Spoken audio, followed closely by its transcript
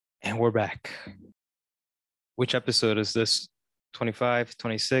And we're back. Which episode is this? 25,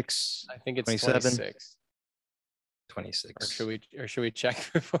 26, I think it's 27? 26. 26. Or should we check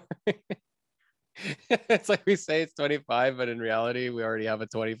before? It's like we say it's 25, but in reality, we already have a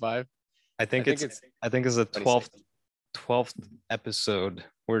 25. I think it's the 12th episode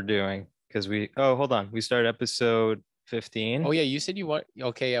we're doing because hold on. We started episode 15. Oh yeah, you said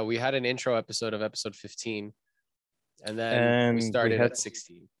okay, yeah, we had an intro episode of episode 15. And then we started at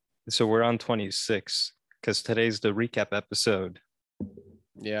 16. So we're on 26 because today's the recap episode.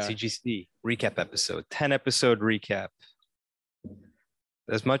 Yeah. CGC recap episode, 10 episode recap.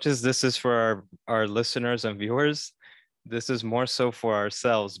 As much as this is for our listeners and viewers, this is more so for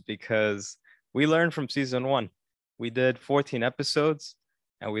ourselves because we learned from season 1. We did 14 episodes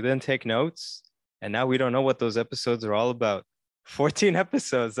and we didn't take notes. And now we don't know what those episodes are all about. 14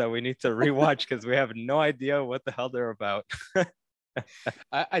 episodes that we need to rewatch because we have no idea what the hell they're about.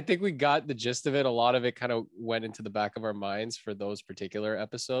 I think we got the gist of it. A lot of it kind of went into the back of our minds for those particular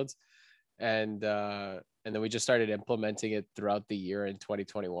episodes. And then we just started implementing it throughout the year in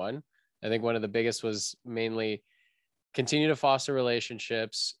 2021. I think one of the biggest was mainly continue to foster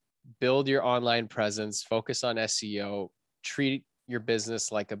relationships, build your online presence, focus on SEO, treat your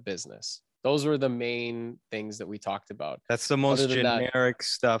business like a business. Those were the main things that we talked about. That's the most generic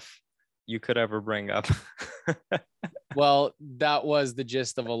stuff you could ever bring up. Well, that was the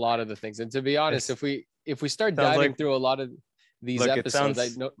gist of a lot of the things. And to be honest, if we start diving through a lot of these episodes,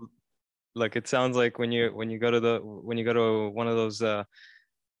 it sounds like when you go to one of those what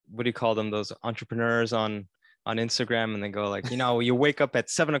do you call them? Those entrepreneurs on Instagram, and they go like, you wake up at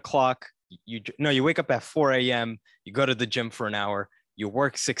 7 o'clock. You wake up at 4 a.m. You go to the gym for an hour. You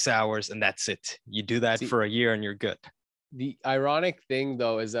work 6 hours and that's it. You do that for a year and you're good. The ironic thing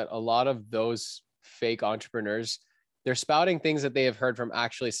though, is that a lot of those fake entrepreneurs, they're spouting things that they have heard from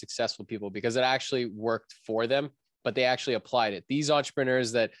actually successful people because it actually worked for them, but they actually applied it. These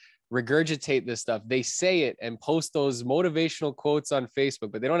entrepreneurs that regurgitate this stuff, they say it and post those motivational quotes on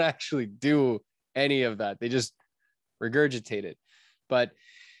Facebook, but they don't actually do any of that. They just regurgitate it. But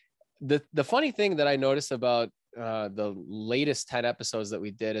the funny thing that I noticed about the latest 10 episodes that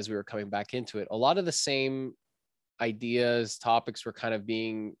we did as we were coming back into it, a lot of the same ideas, topics were kind of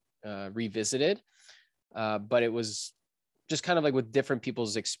being revisited, but it was just kind of like with different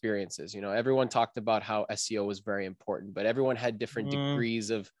people's experiences. Everyone talked about how SEO was very important, but everyone had different degrees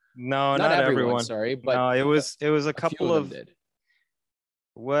of. No, not everyone. Sorry, but no, it was a couple of them did.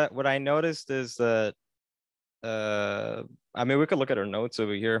 What I noticed is that we could look at our notes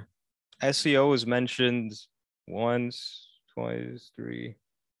over here. SEO was mentioned once, twice, 3,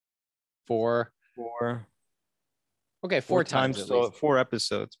 4. Okay, 4 times. So 4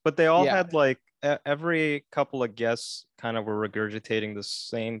 episodes, but they all had like every couple of guests kind of were regurgitating the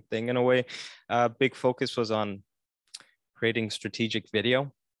same thing in a way. Big focus was on creating strategic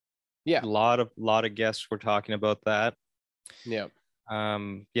video. Yeah, a lot of guests were talking about that. Yeah.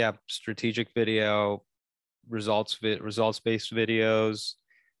 Strategic video, results-based videos.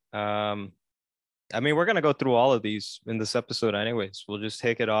 We're going to go through all of these in this episode anyways. We'll just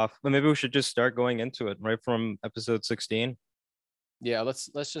take it off. Maybe we should just start going into it right from episode 16. Yeah, let's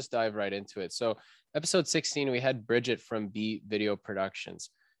just dive right into it. So episode 16, we had Bridget from B Video Productions.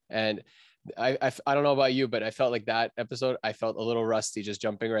 And I don't know about you, but I felt like that episode, I felt a little rusty just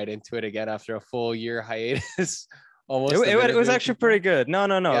jumping right into it again after a full year hiatus. Almost. It was actually pretty good. No.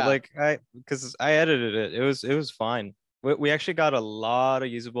 Yeah. Because I edited it. It was fine. We actually got a lot of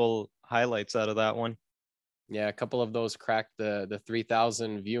usable highlights out of that one. Yeah, a couple of those cracked the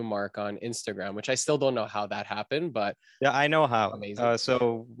 3,000 view mark on Instagram, which I still don't know how that happened, but yeah, I know how. Amazing.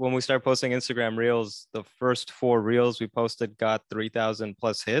 So when we started posting Instagram reels, the first 4 reels we posted got 3,000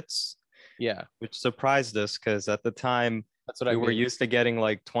 plus hits. Yeah, which surprised us because at the time we were used to getting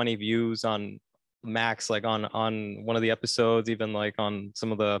like 20 views on max, like on one of the episodes, even like on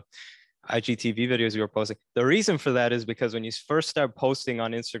some of the IGTV videos we were posting. The reason for that is because when you first start posting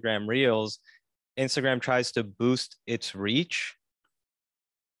on Instagram Reels, Instagram tries to boost its reach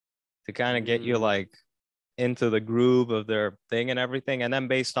to kind of get you like into the groove of their thing and everything. And then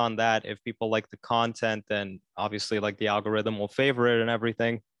based on that, if people like the content, then obviously like the algorithm will favor it and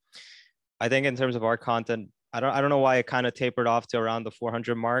everything. I think in terms of our content, I don't know why it kind of tapered off to around the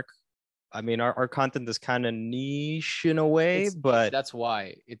 400 mark. Our content is kind of niche in a way, but that's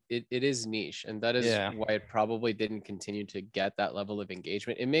why it is niche. And that is why it probably didn't continue to get that level of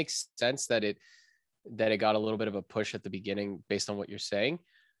engagement. It makes sense that it got a little bit of a push at the beginning based on what you're saying,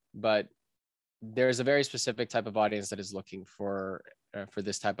 but there's a very specific type of audience that is looking for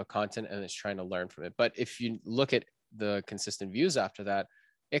this type of content and is trying to learn from it. But if you look at the consistent views after that,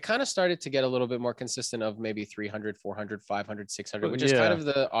 it kind of started to get a little bit more consistent of maybe 300, 400, 500, 600, which is kind Yeah. of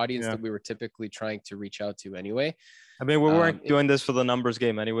the audience Yeah. that we were typically trying to reach out to anyway. I mean, we weren't doing this for the numbers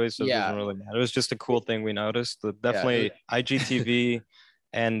game anyway, so it doesn't Yeah. really matter. It was just a cool thing we noticed. Yeah. Definitely IGTV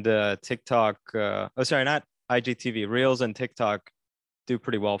and TikTok. Oh, sorry, not IGTV. Reels and TikTok do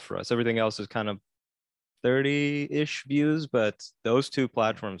pretty well for us. Everything else is kind of 30-ish views, but those two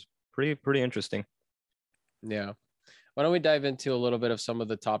platforms pretty interesting. Yeah. Why don't we dive into a little bit of some of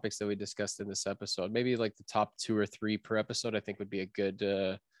the topics that we discussed in this episode? Maybe like the top 2 or 3 per episode, I think would be a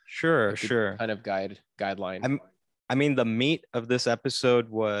good Sure. kind of guideline. I mean, the meat of this episode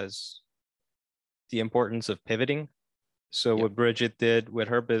was the importance of pivoting. So what Bridget did with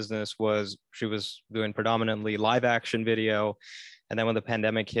her business was she was doing predominantly live action video. And then when the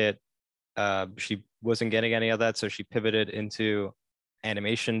pandemic hit, she wasn't getting any of that. So she pivoted into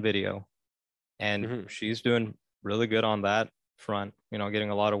animation video. And she's doing really good on that front, you know, getting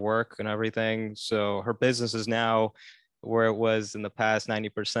a lot of work and everything. So her business is now where it was in the past,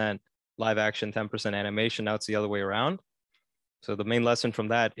 90% live action, 10% animation. Now it's the other way around. So the main lesson from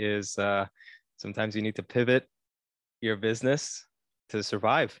that is sometimes you need to pivot your business to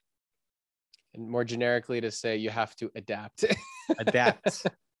survive. And more generically to say, you have to adapt. Adapt.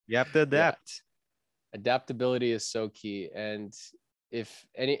 You have to adapt. Yeah. Adaptability is so key. And if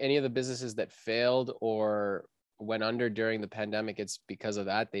any of the businesses that failed or went under during the pandemic, it's because of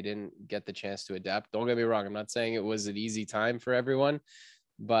that. They didn't get the chance to adapt. Don't get me wrong. I'm not saying it was an easy time for everyone,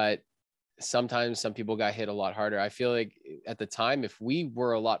 but sometimes some people got hit a lot harder. I feel like at the time, if we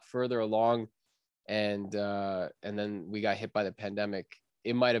were a lot further along and then we got hit by the pandemic,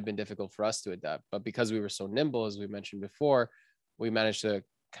 it might have been difficult for us to adapt. But because we were so nimble, as we mentioned before, we managed to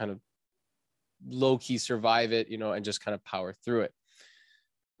kind of low-key survive it, you know, and just kind of power through it.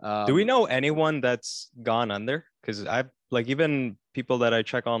 Do we know anyone that's gone under? Because I've like even people that I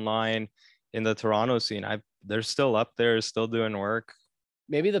check online in the Toronto scene, they're still up there, still doing work.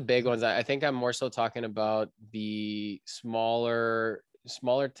 Maybe the big ones. I think I'm more so talking about the smaller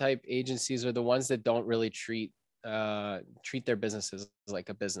type agencies, or the ones that don't really treat their businesses like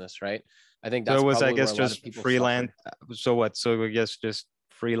a business, right? I think that's so it was, I probably guess, just freelance. Suffer. So what? So I guess just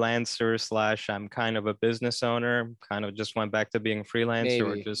freelancer / I'm kind of a business owner, kind of just went back to being freelancer,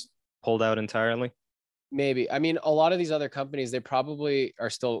 or just pulled out entirely. Maybe. I mean, a lot of these other companies, they probably are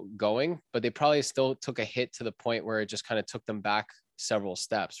still going, but they probably still took a hit to the point where it just kind of took them back several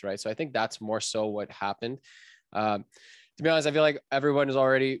steps, right? So I think that's more so what happened. To be honest, I feel like everyone is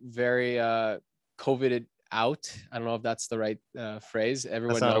already very COVIDed out. I don't know if that's the right phrase.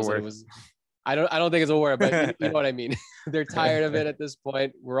 Everyone knows that it was. I don't think it's a word, but you know what I mean. They're tired of it at this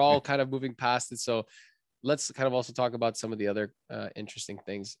point. We're all kind of moving past it. So let's kind of also talk about some of the other interesting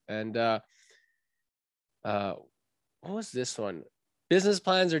things. And what was this one? Business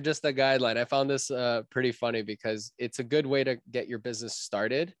plans are just a guideline. I found this pretty funny because it's a good way to get your business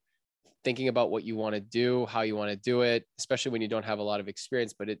started, thinking about what you want to do, how you want to do it, especially when you don't have a lot of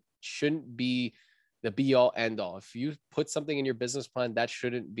experience, but it shouldn't be the be all end all. If you put something in your business plan, that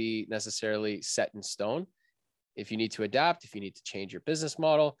shouldn't be necessarily set in stone. If you need to adapt, if you need to change your business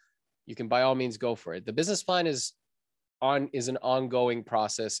model, you can by all means go for it. The business plan is an ongoing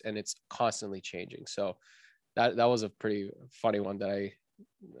process and it's constantly changing. So that was a pretty funny one that I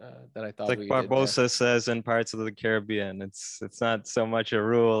thought. Like Barbosa says in Parts of the Caribbean, it's not so much a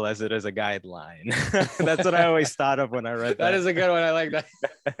rule as it is a guideline. That's what I always thought of when I read that. That is a good one. I like that.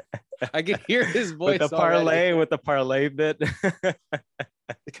 I can hear his voice. With the parlay bit.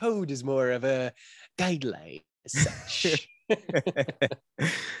 The code is more of a guideline as such. Which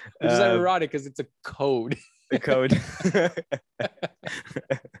is ironic because it's a code. The code.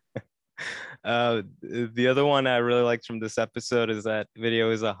 The other one I really liked from this episode is that video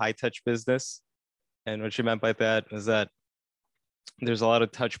is a high touch business. And what she meant by that is that there's a lot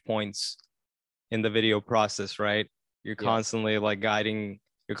of touch points in the video process, right? You're constantly like guiding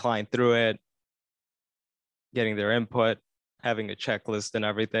your client through it, getting their input, having a checklist and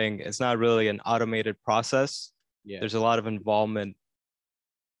everything. It's not really an automated process. There's a lot of involvement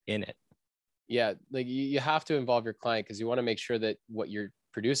in it. Yeah, like you have to involve your client because you want to make sure that what you're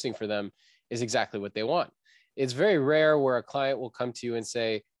producing for them is exactly what they want. It's very rare where a client will come to you and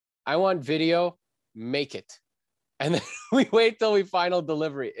say, I want video, make it. And then we wait till we final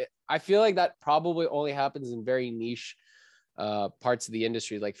delivery. I feel like that probably only happens in very niche parts of the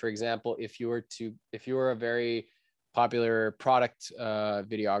industry. Like for example, if you were a very popular product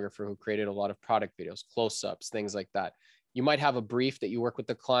videographer who created a lot of product videos, close-ups, things like that, you might have a brief that you work with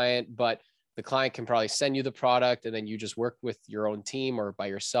the client, but the client can probably send you the product and then you just work with your own team or by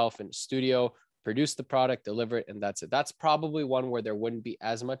yourself in a studio, produce the product, deliver it, and that's it. That's probably one where there wouldn't be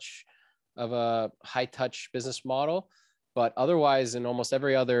as much of a high touch business model, but otherwise in almost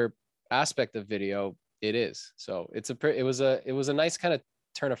every other aspect of video, it is. So it was a nice kind of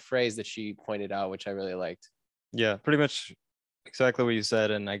turn of phrase that she pointed out, which I really liked. Yeah, pretty much exactly what you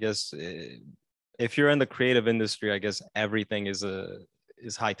said. And I guess if you're in the creative industry, I guess everything is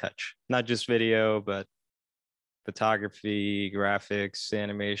high touch, not just video, but photography, graphics,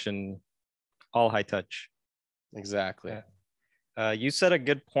 animation, all high touch. Exactly. You said a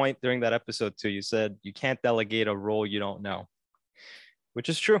good point during that episode too. You said you can't delegate a role you don't know, which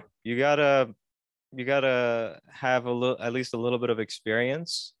is true. You gotta have at least a little bit of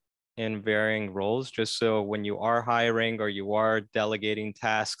experience in varying roles, just so when you are hiring or you are delegating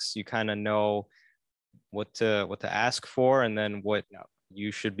tasks, you kind of know what to ask for and then what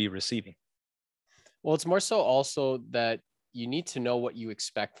you should be receiving. Well, it's more so also that you need to know what you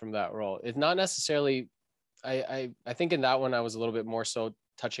expect from that role. It's not necessarily, I think in that one, I was a little bit more so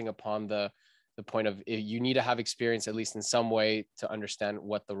touching upon the point of you need to have experience, at least in some way, to understand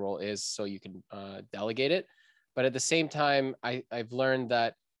what the role is so you can delegate it. But at the same time, I've learned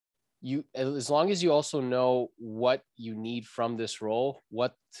that as long as you also know what you need from this role,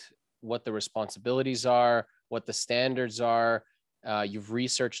 what the responsibilities are, what the standards are, you've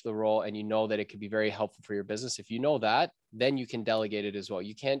researched the role and you know that it could be very helpful for your business. If you know that, then you can delegate it as well.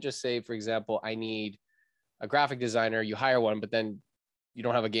 You can't just say, for example, I need a graphic designer, you hire one, but then you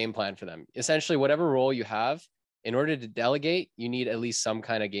don't have a game plan for them. Essentially, whatever role you have, in order to delegate, you need at least some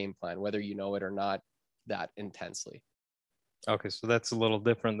kind of game plan, whether you know it or not that intensely. Okay, so that's a little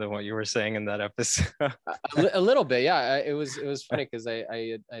different than what you were saying in that episode. a little bit, yeah. It was funny because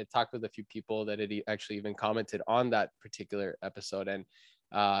I talked with a few people that had actually even commented on that particular episode, and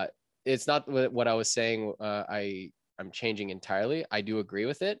it's not what I was saying. I'm changing entirely. I do agree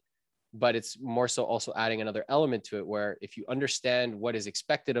with it, but it's more so also adding another element to it, where if you understand what is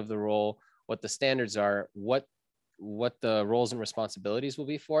expected of the role, what the standards are, what the roles and responsibilities will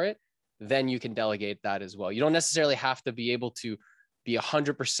be for it, then you can delegate that as well. You don't necessarily have to be able to be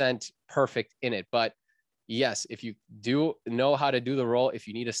 100% perfect in it, but yes, if you do know how to do the role, if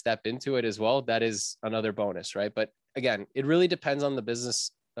you need to step into it as well, that is another bonus, right? But again, it really depends on the business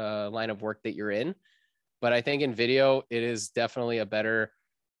line of work that you're in. But I think in video, it is definitely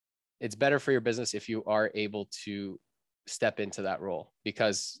it's better for your business if you are able to step into that role,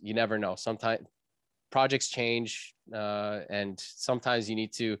 because you never know. Sometimes projects change, and sometimes you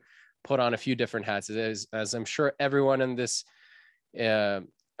need to put on a few different hats, as I'm sure everyone in this,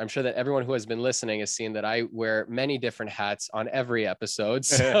 I'm sure that everyone who has been listening has seen that I wear many different hats on every episode.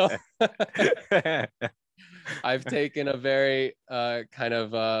 So I've taken a very kind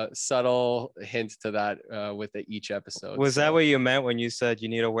of subtle hint to that with each episode. Was that what you meant when you said you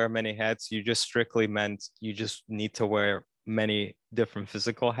need to wear many hats? You just strictly meant you just need to wear many different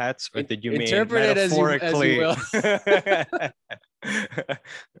physical hats, or did you mean metaphorically?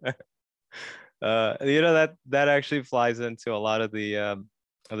 As you know, that actually flies into a lot of the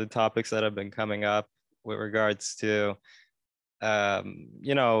topics that have been coming up with regards to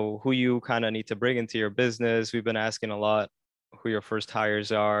you know, who you kind of need to bring into your business. We've been asking a lot who your first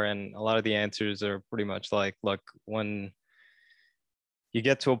hires are, and a lot of the answers are pretty much like, look, when you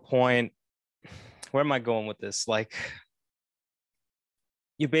get to a point, where am I going with this? Like,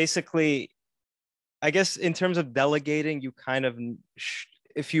 you basically, I guess in terms of delegating, you kind of,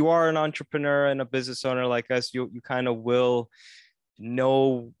 if you are an entrepreneur and a business owner like us, you kind of will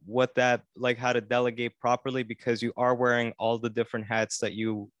know what that, like, how to delegate properly, because you are wearing all the different hats that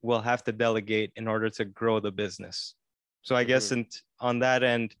you will have to delegate in order to grow the business. So I guess on that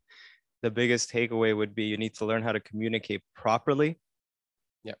end, the biggest takeaway would be you need to learn how to communicate properly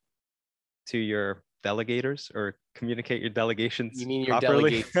to your delegators, or communicate your delegations. You mean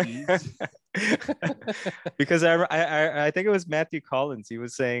properly. Your delegatees? Because I think it was Matthew Collins. He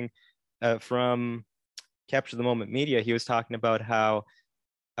was saying from Capture the Moment Media, he was talking about how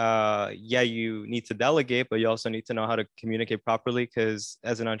you need to delegate, but you also need to know how to communicate properly, because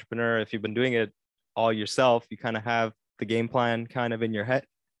as an entrepreneur, if you've been doing it all yourself, you kind of have the game plan kind of in your head,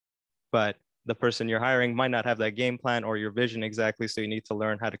 but the person you're hiring might not have that game plan or your vision exactly, so you need to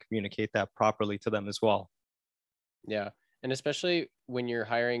learn how to communicate that properly to them as well. Yeah, and especially when you're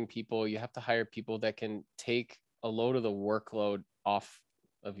hiring people, you have to hire people that can take a load of the workload off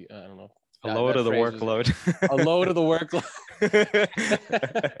of you. I don't know. A load of the workload. A load of the workload.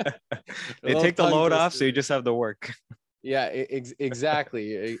 They take the load off, so you just have the work. Yeah,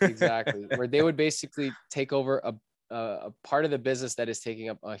 exactly. Where they would basically take over a part of the business that is taking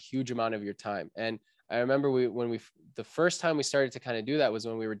up a huge amount of your time. And I remember the first time we started to kind of do that was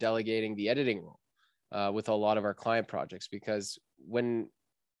when we were delegating the editing role with a lot of our client projects, because when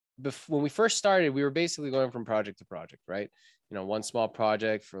we first started, we were basically going from project to project, right? You know, one small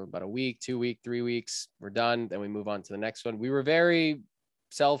project for about a week, 2 weeks, 3 weeks, we're done. Then we move on to the next one. We were very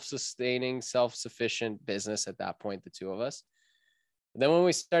self-sustaining, self-sufficient business at that point, the two of us. And then when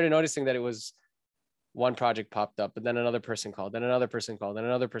we started noticing that it was one project popped up, but then another person called, then another person called, then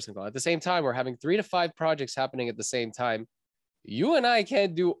another person called. At the same time, we're having 3 to 5 projects happening at the same time. You and I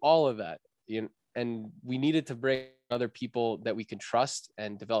can't do all of that. And we needed to bring other people that we can trust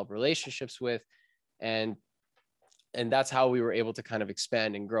and develop relationships with. And that's how we were able to kind of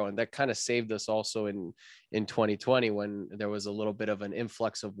expand and grow. And that kind of saved us also in 2020, when there was a little bit of an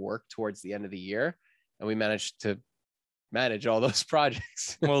influx of work towards the end of the year, and we managed to manage all those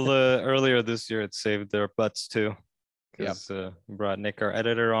projects. Well, earlier this year, it saved their butts too, because we brought Nick, our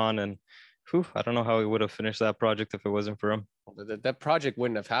editor, on, and I don't know how we would have finished that project if it wasn't for him. That project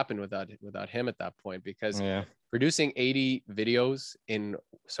wouldn't have happened without him at that point, because producing 88 videos in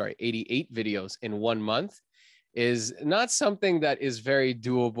 1 month is not something that is very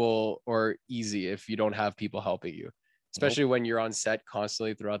doable or easy if you don't have people helping you, especially when you're on set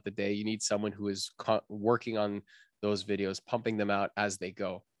constantly throughout the day. You need someone who is working on those videos, pumping them out as they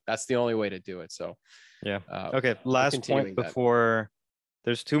go. That's the only way to do it. So okay, last point before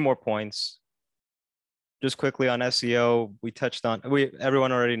there's 2 more points. Just quickly on SEO, we touched on,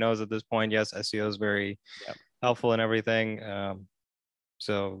 everyone already knows at this point, yes, SEO is very helpful and everything.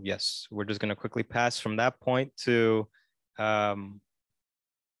 So yes, we're just going to quickly pass from that point to the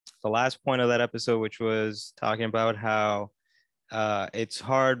last point of that episode, which was talking about how it's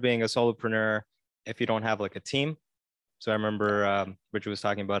hard being a solopreneur if you don't have like a team. So I remember Bridget was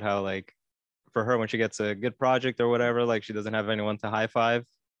talking about how, like, for her, when she gets a good project or whatever, like, she doesn't have anyone to high five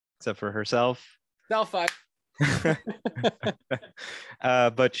except for herself. Self five.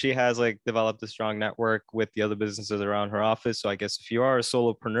 But she has like developed a strong network with the other businesses around her office. So I guess if you are a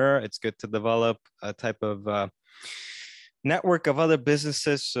solopreneur, it's good to develop a type of network of other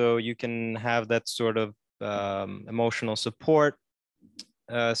businesses, so you can have that sort of emotional support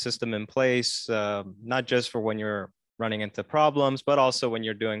system in place, not just for when you're running into problems, but also when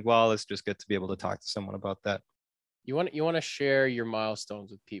you're doing well. It's just good to be able to talk to someone about that. You want to share your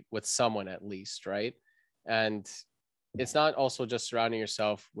milestones with someone at least, right? And it's not also just surrounding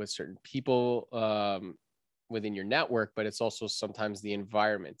yourself with certain people within your network, but it's also sometimes the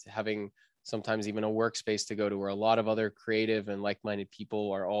environment, having sometimes even a workspace to go to where a lot of other creative and like-minded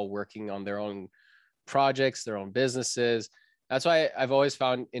people are all working on their own projects, their own businesses. That's why I've always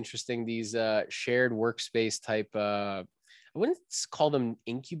found interesting these shared workspace type. I wouldn't call them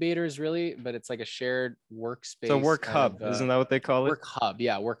incubators really, but it's like a shared workspace. So work hub, isn't that what they call it? Work hub,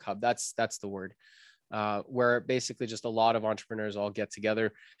 yeah, work hub. That's the word. Where basically just a lot of entrepreneurs all get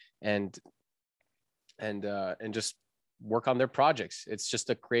together and just work on their projects. It's just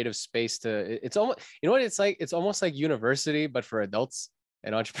a creative space it's almost, you know what it's like? It's almost like university, but for adults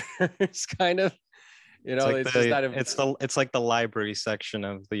and entrepreneurs, kind of. You know, it's like the library section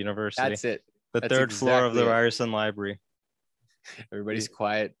of the university. That's it. The third floor of the Ryerson Library. Everybody's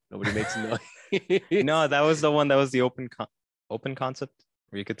quiet. Nobody makes a noise. No, that was the one that was the open concept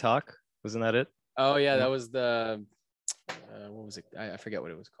where you could talk. Wasn't that it? Oh yeah, that was the what was it? I forget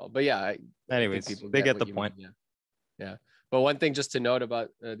what it was called. But yeah. Anyways, they get the point. Yeah. But one thing just to note about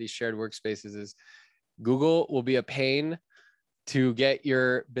these shared workspaces is Google will be a pain to get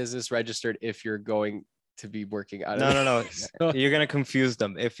your business registered if you're going to be working out of No. You're going to confuse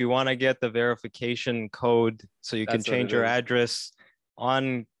them. If you want to get the verification code so you can change your address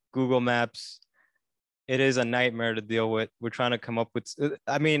on Google Maps, it is a nightmare to deal with. We're trying to come up with,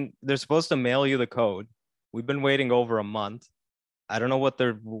 I mean, they're supposed to mail you the code. We've been waiting over a month. I don't know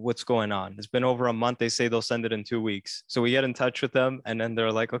what's going on. It's been over a month. They say they'll send it in 2 weeks. So we get in touch with them, and then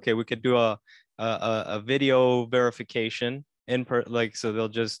they're like, okay, we could do a video verification so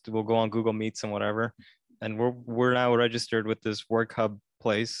we'll go on Google Meets and whatever. And we're now registered with this work hub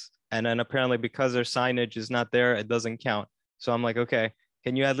place. And then apparently because their signage is not there, it doesn't count. So I'm like, okay,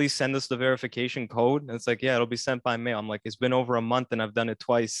 can you at least send us the verification code? And it's like, yeah, it'll be sent by mail. I'm like, it's been over a month and I've done it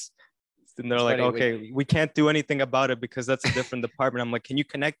twice. And they're like, okay, we can't do anything about it because that's a different department. I'm like, can you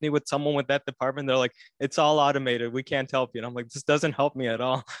connect me with someone with that department? They're like, it's all automated. We can't help you. And I'm like, this doesn't help me at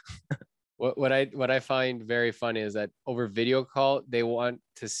all. What I find very funny is that over video call, they want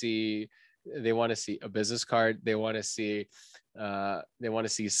to see a business card. They want to see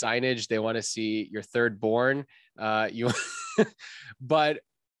signage. They want to see your third born. But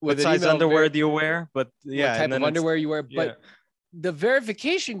with what size underwear do you wear? But yeah, what type of underwear you wear. But the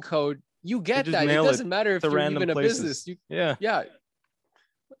verification code You get just that. It mail doesn't matter if to you're random even a places. business. Yeah. Yeah.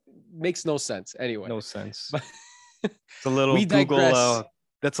 Makes no sense. Anyway. No sense. But It's a little we Google. digress.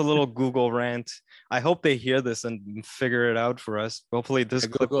 That's a little Google rant. I hope they hear this and figure it out for us. Hopefully, this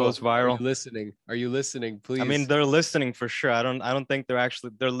clip Google, goes viral. Are you listening? Are you listening? Please. I mean, they're listening for sure. I don't think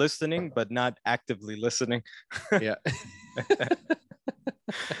they're listening, but not actively listening. Yeah.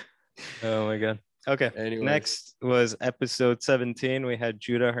 Oh my god. Okay. Anyways. Next was episode 17. We had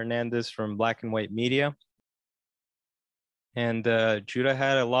Judah Hernandez from Black and White Media. And Judah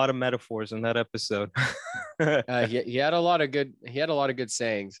had a lot of metaphors in that episode. He had a lot of good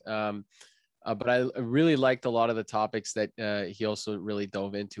sayings. But I really liked a lot of the topics that he also really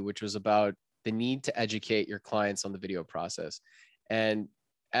dove into, which was about the need to educate your clients on the video process. And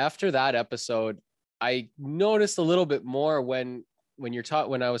after that episode, I noticed a little bit more when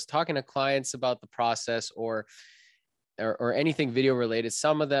I was talking to clients about the process or anything video related.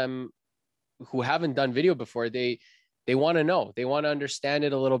 Some of them who haven't done video before, they want to know, they want to understand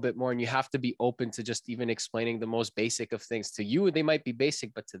it a little bit more. And you have to be open to just even explaining the most basic of things. To you, they might be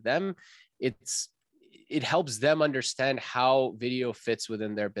basic, but to them, it helps them understand how video fits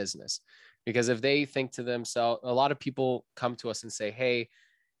within their business. Because if they think to themselves, a lot of people come to us and say, hey,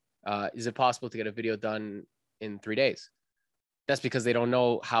 is it possible to get a video done in 3 days? That's because they don't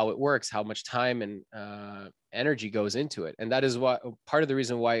know how it works, how much time and energy goes into it. And that is what part of the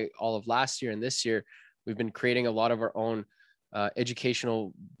reason why all of last year and this year, we've been creating a lot of our own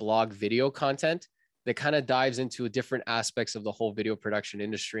educational blog video content that kind of dives into different aspects of the whole video production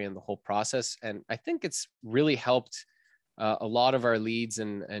industry and the whole process. And I think it's really helped a lot of our leads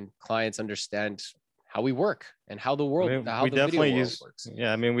and clients understand how we work and how the world, how the video world works.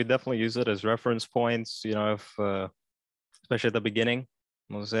 Yeah, I mean, we definitely use it as reference points, you know, if especially at the beginning,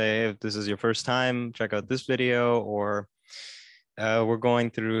 we'll say, if this is your first time, check out this video, or we're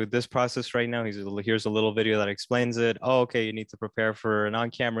going through this process right now. Here's a little video that explains it. Oh, okay, you need to prepare for an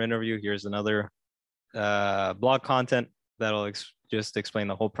on-camera interview. Here's another blog content that'll just explain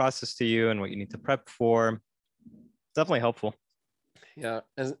the whole process to you and what you need to prep for. Definitely helpful. Yeah.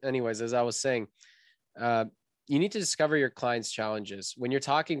 Anyways, as I was saying, you need to discover your clients' challenges. When you're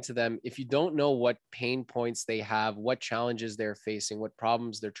talking to them, if you don't know what pain points they have, what challenges they're facing, what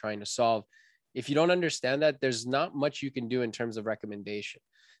problems they're trying to solve, if you don't understand that, there's not much you can do in terms of recommendation.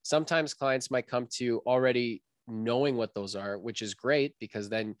 Sometimes clients might come to you already knowing what those are, which is great, because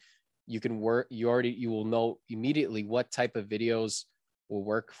then you can work, you will know immediately what type of videos will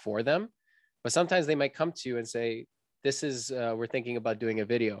work for them. But sometimes they might come to you and say, this is, we're thinking about doing a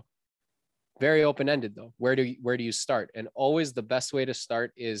video. Very open-ended though. Where do you start? And always the best way to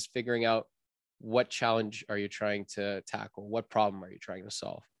start is figuring out what challenge are you trying to tackle? What problem are you trying to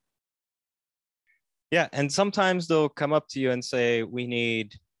solve? Yeah. And sometimes they'll come up to you and say, we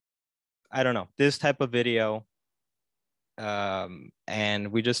need, I don't know, this type of video.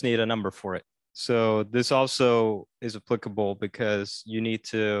 And we just need a number for it. So this also is applicable because you need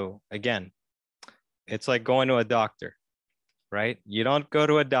to, again, it's like going to a doctor, right? You don't go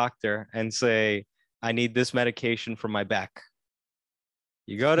to a doctor and say, I need this medication for my back.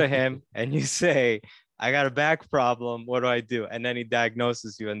 You go to him and you say, I got a back problem. What do I do? And then he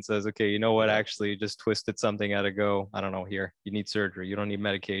diagnoses you and says, okay, you know what? Actually, you just twisted something. Got to go. I don't know, here. You need surgery. You don't need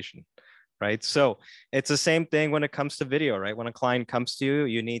medication, right? So it's the same thing when it comes to video, right? When a client comes to you,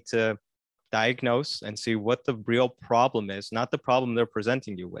 you need to diagnose and see what the real problem is, not the problem they're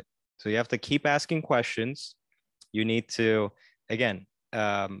presenting you with. So you have to keep asking questions. You need to, again,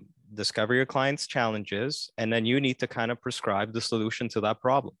 discover your client's challenges, and then you need to kind of prescribe the solution to that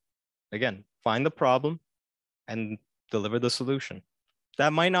problem. Again, find the problem and deliver the solution.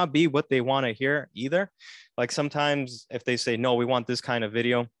 That might not be what they want to hear either. Like sometimes if they say, no, we want this kind of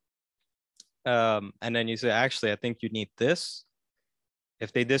video, and then you say, actually, I think you need this.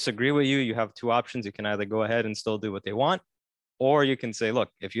 If they disagree with you, you have two options. You can either go ahead and still do what they want, or you can say, look,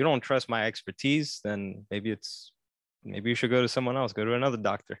 if you don't trust my expertise, then maybe you should go to someone else, go to another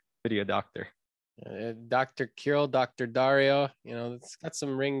doctor, video doctor. Dr. Kirill, Dr. Dario, it's got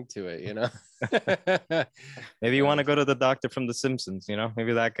some ring to it, Maybe you want to go to the doctor from The Simpsons,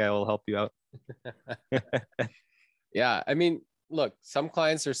 maybe that guy will help you out. Yeah. I mean, look, some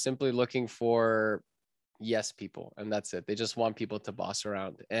clients are simply looking for yes people, and that's it. They just want people to boss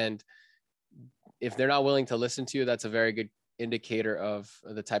around. And if they're not willing to listen to you, that's a very good indicator of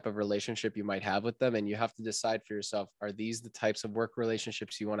the type of relationship you might have with them. And you have to decide for yourself, are these the types of work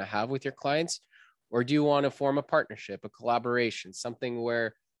relationships you want to have with your clients? Or do you want to form a partnership, a collaboration, something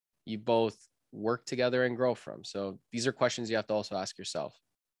where you both work together and grow from? So these are questions you have to also ask yourself.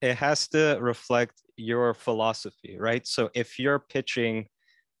 It has to reflect your philosophy, right? So if you're pitching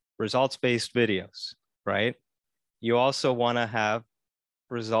results-based videos, right? You also want to have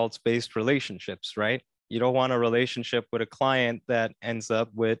results-based relationships, right? You don't want a relationship with a client that ends up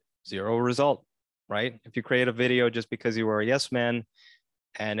with zero result, right? If you create a video just because you were a yes man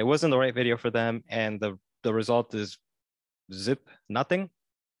and it wasn't the right video for them, and the result is zip nothing,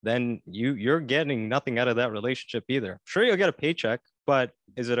 then you're getting nothing out of that relationship either. Sure, you'll get a paycheck, but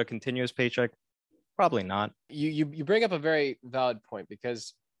is it a continuous paycheck? Probably not. You bring up a very valid point,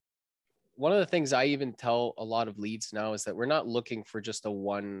 because one of the things I even tell a lot of leads now is that we're not looking for just a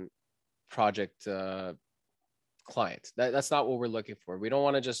one project client. That's not what we're looking for. We don't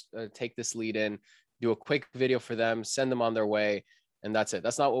want to just take this lead in, do a quick video for them, send them on their way, and that's it.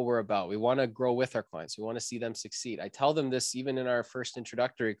 That's not what we're about. We want to grow with our clients. We want to see them succeed. I tell them this even in our first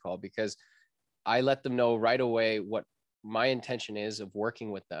introductory call, because I let them know right away what my intention is of working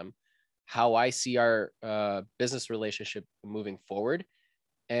with them, how I see our business relationship moving forward.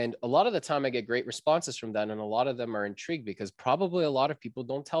 And a lot of the time I get great responses from that. And a lot of them are intrigued, because probably a lot of people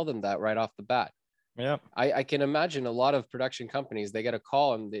don't tell them that right off the bat. Yeah. I can imagine a lot of production companies, they get a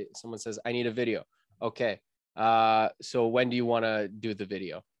call and someone says, I need a video. Okay. So when do you want to do the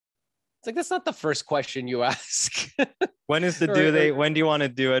video? It's like, that's not the first question you ask. When is the due date? When do you want to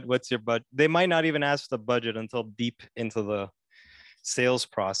do it? What's your budget? They might not even ask the budget until deep into the sales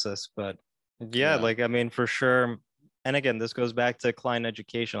process. But yeah, like, I mean, for sure. And again, this goes back to client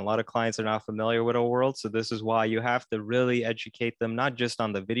education. A lot of clients are not familiar with our world. So this is why you have to really educate them, not just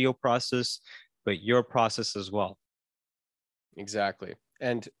on the video process, but your process as well. Exactly.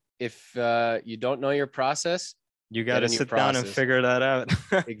 And if you don't know your process, you got to sit down and figure that out.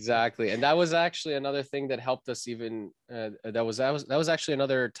 Exactly. And that was actually another thing that helped us even, that was actually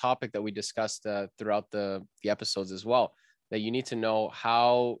another topic that we discussed throughout the episodes as well, that you need to know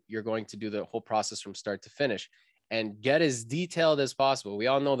how you're going to do the whole process from start to finish and get as detailed as possible. We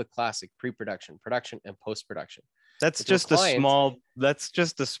all know the classic: pre-production, production, and post-production. That's just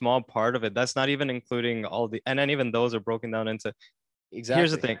a small part of it. That's not even including all the, and then even those are broken down into. Exactly.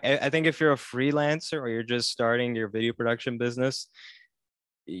 Here's the thing. I think if you're a freelancer or you're just starting your video production business,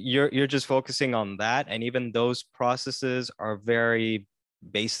 you're just focusing on that. And even those processes are very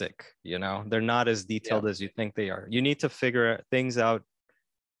basic, you know, they're not as detailed as you think they are. You need to figure things out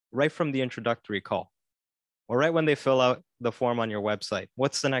right from the introductory call, or right when they fill out the form on your website.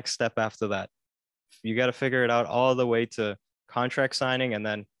 What's the next step after that? You got to figure it out all the way to contract signing and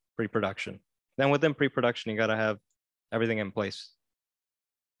then pre-production. Then within pre-production, you got to have everything in place.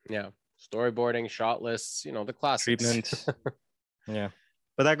 Yeah. Storyboarding, shot lists, you know, the classics. Treatment. Yeah.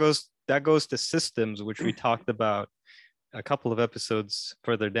 But that goes to systems, which we talked about a couple of episodes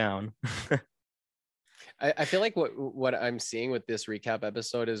further down. I feel like what I'm seeing with this recap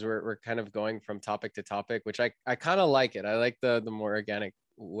episode is we're kind of going from topic to topic, which I kind of like it. I like the more organic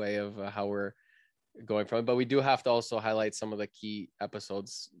way of how we're going from it, but we do have to also highlight some of the key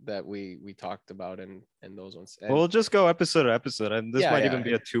episodes that we talked about and those ones. And we'll just go episode to episode, and this might even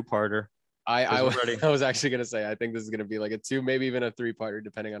be a two-parter. I was actually gonna say, I think this is gonna be like a 2, maybe even a 3-parter,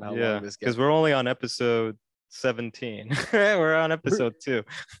 depending on how long this gets. Because we're only on episode 17. We're on episode 2.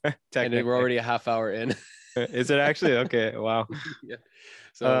 And we're already a half hour in. Is it actually? Okay. Wow. Yeah.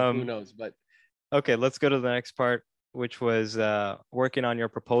 So who knows? But okay, let's go to the next part, which was working on your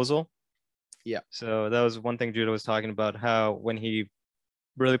proposal. Yeah. So that was one thing Judah was talking about, how when he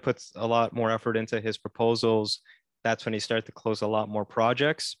really puts a lot more effort into his proposals, that's when he started to close a lot more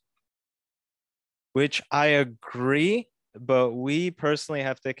projects, which I agree, but we personally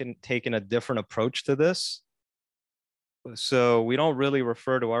have taken a different approach to this. So we don't really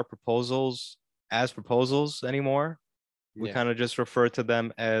refer to our proposals as proposals anymore. We kind of just refer to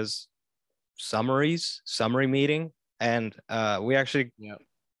them as summaries, summary meeting. And we actually,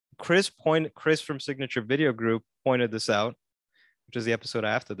 Chris from Signature Video Group pointed this out, which is the episode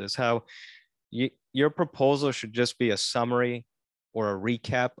after this, how your proposal should just be a summary or a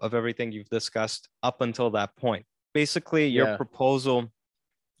recap of everything you've discussed up until that point. Basically, your proposal,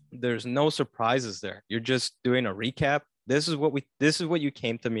 there's no surprises there. You're just doing a recap. This is what you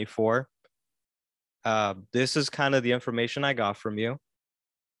came to me for. This is kind of the information I got from you.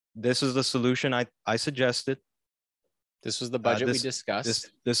 This is the solution I suggested. This was the budget we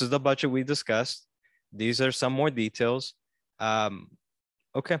discussed. This is the budget we discussed. These are some more details.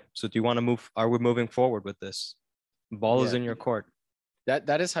 Okay, so do you want to move? Are we moving forward with this? Ball is in your court.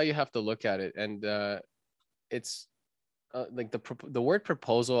 That is how you have to look at it, and it's like the word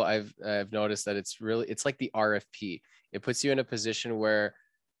proposal. I've noticed that it's like the RFP. It puts you in a position where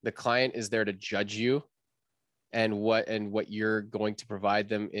the client is there to judge you, and what you're going to provide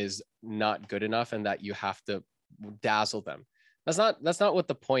them is not good enough, and that you have to dazzle them. That's not what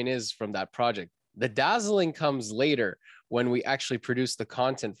the point is from that project. The dazzling comes later when we actually produce the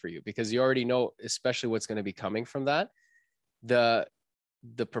content for you, because you already know, especially what's going to be coming from that. The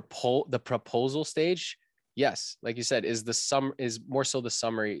proposal stage, yes, like you said, is more so the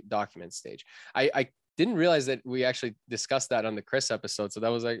summary document stage. I didn't realize that we actually discussed that on the Chris episode, so that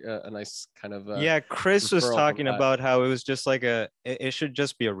was like a nice kind of yeah, Chris was talking that. about how it was just like it should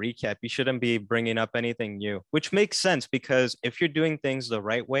just be a recap. You shouldn't be bringing up anything new, which makes sense because if you're doing things the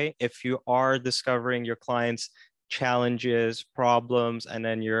right way, if you are discovering your clients' challenges, problems, and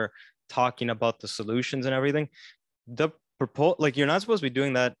then you're talking about the solutions and everything, the like you're not supposed to be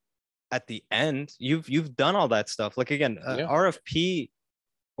doing that at the end. You've done all that stuff. Like again, Yeah. RFP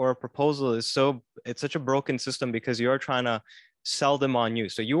or a proposal is it's such a broken system because you're trying to sell them on you.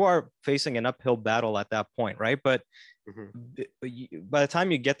 So you are facing an uphill battle at that point, right? But by the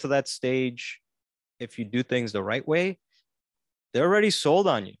time you get to that stage, if you do things the right way, they're already sold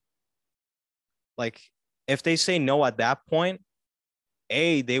on you. Like if they say no at that point,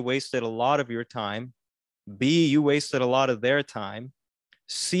 A, they wasted a lot of your time. B, you wasted a lot of their time.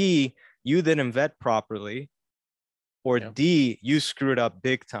 C, you didn't vet properly. Or Yeah. D, you screwed up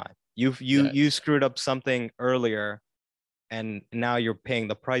big time. You screwed up something earlier and now you're paying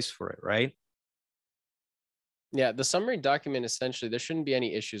the price for it, right? Yeah, the summary document, essentially, there shouldn't be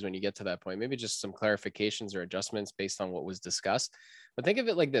any issues when you get to that point. Maybe just some clarifications or adjustments based on what was discussed. But think of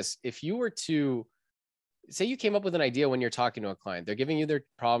it like this. If you were to say you came up with an idea when you're talking to a client, they're giving you their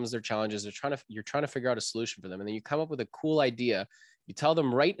problems, their challenges, you're trying to figure out a solution for them. And then you come up with a cool idea. You tell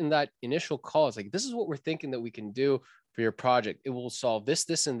them right in that initial call, it's like, this is what we're thinking that we can do for your project. It will solve this,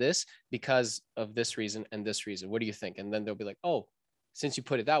 this, and this because of this reason and this reason. What do you think? And then they'll be like, oh, since you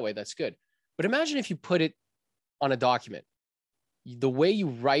put it that way, that's good. But imagine if you put it on a document. The way you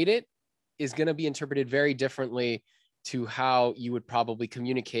write it is going to be interpreted very differently to how you would probably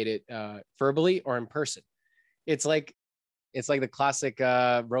communicate it verbally or in person. It's like the classic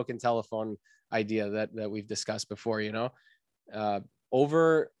broken telephone idea that we've discussed before,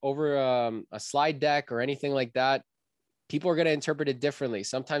 over a slide deck or anything like that. People are going to interpret it differently.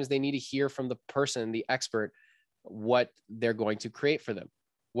 Sometimes they need to hear from the person, the expert, what they're going to create for them.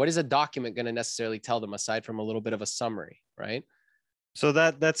 What is a document going to necessarily tell them aside from a little bit of a summary, right? So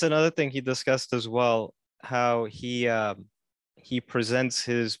that's another thing he discussed as well, how he presents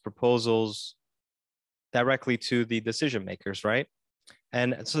his proposals directly to the decision makers, right?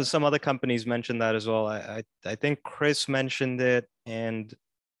 And so some other companies mentioned that as well. I think Chris mentioned it, and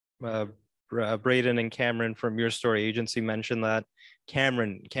Braden and Cameron from Your Story Agency mentioned that.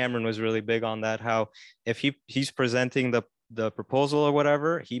 Cameron was really big on that. How if he's presenting the proposal or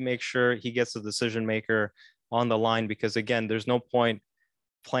whatever, he makes sure he gets the decision maker on the line, because again, there's no point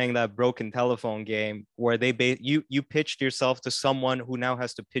playing that broken telephone game where you pitched yourself to someone who now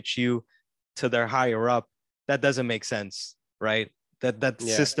has to pitch you to their higher up. That doesn't make sense, right? That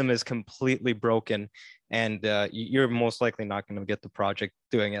system is completely broken, and you're most likely not going to get the project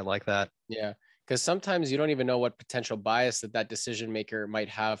doing it like that. Yeah, because sometimes you don't even know what potential bias that decision maker might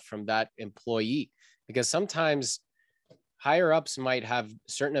have from that employee, because sometimes higher ups might have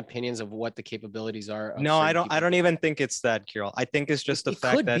certain opinions of what the capabilities are. No, I don't even think it's that, Kirill. I think it's just the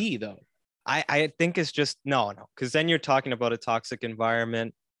fact could that be though. I think it's just no, because then you're talking about a toxic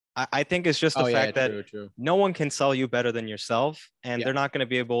environment. I think it's just the fact that no one can sell you better than yourself, and they're not going to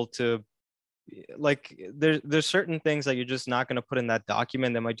be able to, like, there's certain things that you're just not going to put in that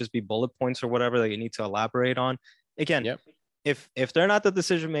document. There might just be bullet points or whatever that you need to elaborate on. Again, if they're not the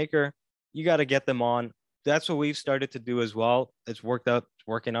decision maker, you got to get them on. That's what we've started to do as well. It's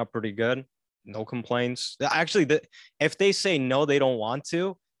working out pretty good. No complaints. Actually, if they say no, they don't want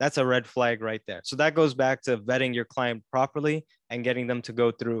to, that's a red flag right there. So that goes back to vetting your client properly and getting them to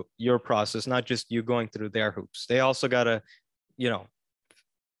go through your process, not just you going through their hoops. They also got to,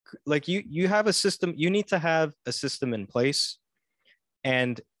 like you have a system, you need to have a system in place.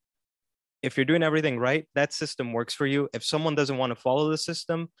 And if you're doing everything right, that system works for you. If someone doesn't want to follow the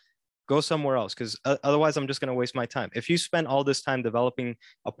system, go somewhere else, because otherwise I'm just going to waste my time. If you spend all this time developing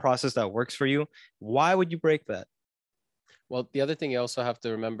a process that works for you, why would you break that? Well, the other thing you also have to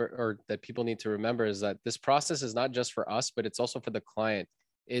remember, or that people need to remember, is that this process is not just for us, but it's also for the client.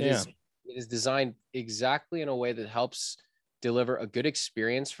 It is designed exactly in a way that helps deliver a good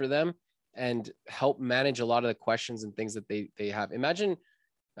experience for them and help manage a lot of the questions and things that they have. Imagine,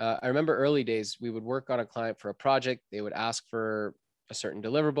 I remember early days, we would work on a client for a project. They would ask for a certain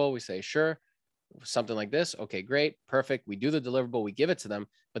deliverable. We say, sure. Something like this. Okay, great. Perfect. We do the deliverable. We give it to them.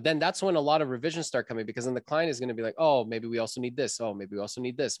 But then that's when a lot of revisions start coming, because then the client is going to be like, oh, maybe we also need this. Oh, maybe we also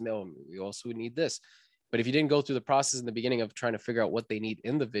need this. No, we also need this. But if you didn't go through the process in the beginning of trying to figure out what they need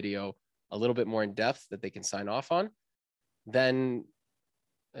in the video a little bit more in depth that they can sign off on, then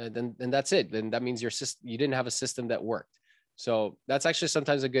that's it. Then that means your system, you didn't have a system that worked. So that's actually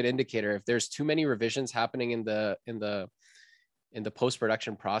sometimes a good indicator. If there's too many revisions happening in the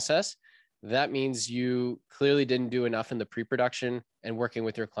post-production process, that means you clearly didn't do enough in the pre-production and working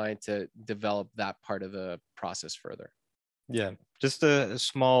with your client to develop that part of the process further. Yeah, just a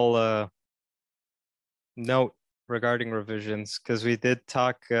small note regarding revisions, because we did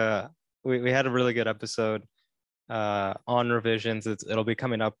talk, we had a really good episode on revisions. It'll be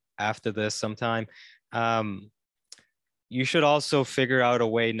coming up after this sometime. You should also figure out a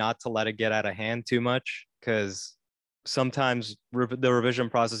way not to let it get out of hand too much, because sometimes the revision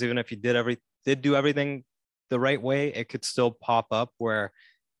process, even if you did do everything the right way, it could still pop up where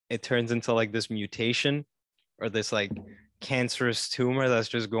it turns into like this mutation or this like cancerous tumor that's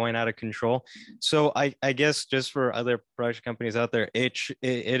just going out of control. So I guess just for other production companies out there, it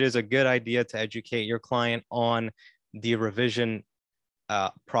is a good idea to educate your client on the revision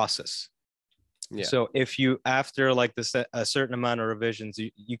process. Yeah. So if you, after like a certain amount of revisions,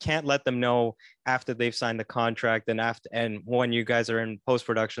 you can't let them know after they've signed the contract and when you guys are in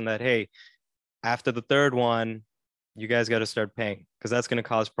post-production that, hey, after the third one, you guys got to start paying, because that's going to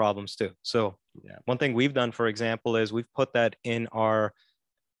cause problems too. So yeah, one thing we've done, for example, is we've put that in our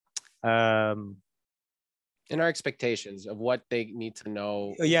expectations of what they need to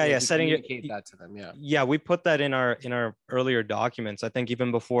know. Yeah, setting communicate that to them. Yeah, we put that in our earlier documents. I think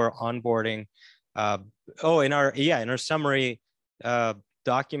even before onboarding. In our summary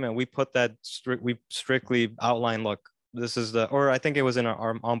document, we put that we strictly outline, look, this is or I think it was in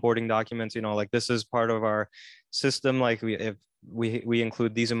our onboarding documents, like this is part of our system. Like we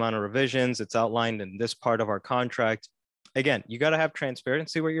include these amount of revisions, it's outlined in this part of our contract. Again, you got to have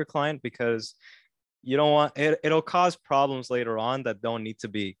transparency with your client, because you don't want it'll cause problems later on that don't need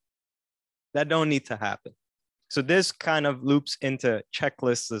to happen. So this kind of loops into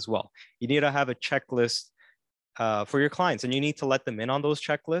checklists as well. You need to have a checklist for your clients, and you need to let them in on those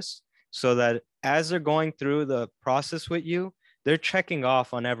checklists so that as they're going through the process with you, they're checking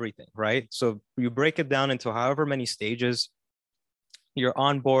off on everything, right? So you break it down into however many stages: your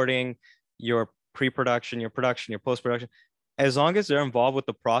onboarding, your pre-production, your production, your post-production. As long as they're involved with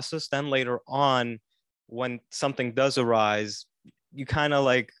the process, then later on, when something does arise, you kind of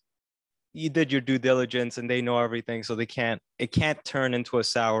like, you did your due diligence and they know everything, so it can't turn into a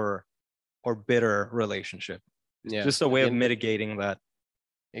sour or bitter relationship. Yeah, just a way of mitigating that.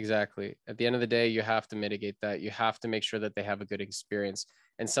 Exactly. At the end of the day, you have to mitigate that. You have to make sure that they have a good experience.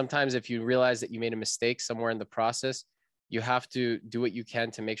 And sometimes if you realize that you made a mistake somewhere in the process, you have to do what you can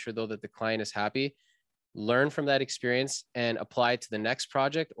to make sure, though, that the client is happy. Learn from that experience and apply it to the next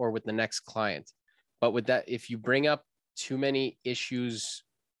project or with the next client. But with that, if you bring up too many issues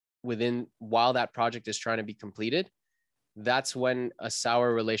while that project is trying to be completed, that's when a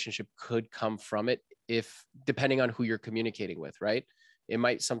sour relationship could come from it, if depending on who you're communicating with, right? It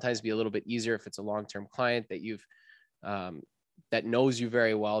might sometimes be a little bit easier if it's a long-term client that you've that knows you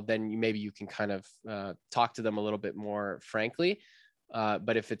very well, then maybe you can kind of talk to them a little bit more frankly.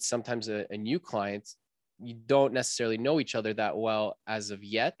 But if it's sometimes a new client, you don't necessarily know each other that well as of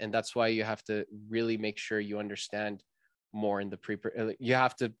yet. And that's why you have to really make sure you understand more in the you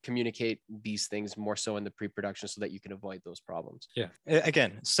have to communicate these things more so in the pre-production so that you can avoid those problems. Yeah.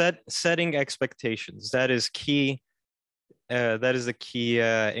 Again, setting expectations. That is key. That is a key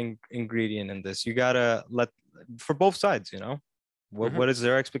ingredient in this. You gotta for both sides, what is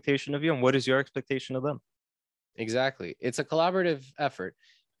their expectation of you and what is your expectation of them? Exactly. It's a collaborative effort.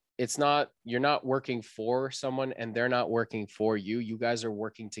 You're not working for someone and they're not working for you. You guys are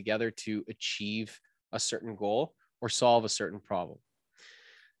working together to achieve a certain goal or solve a certain problem.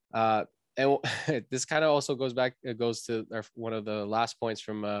 And this kind of also goes to one of the last points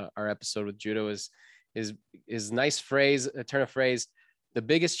from our episode with Judo is nice phrase, a turn of phrase. The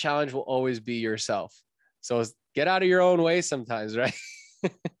biggest challenge will always be yourself. So get out of your own way sometimes, right?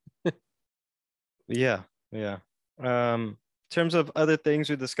 Yeah. In terms of other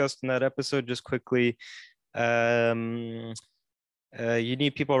things we discussed in that episode, just quickly, you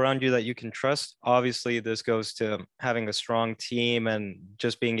need people around you that you can trust. Obviously, this goes to having a strong team and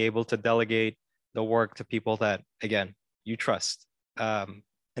just being able to delegate the work to people that, again, you trust.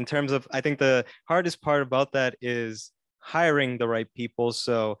 In terms of, I think the hardest part about that is hiring the right people.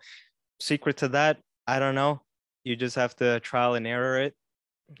 So secret to that, I don't know. You just have to trial and error it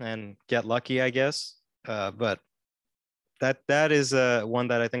and get lucky, I guess. But that is one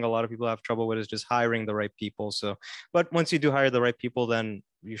that I think a lot of people have trouble with, is just hiring the right people. So, but once you do hire the right people, then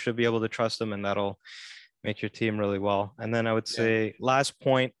you should be able to trust them, and that'll make your team really well. And then I would Yeah. say last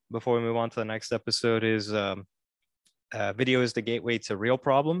point before we move on to the next episode is video is the gateway to real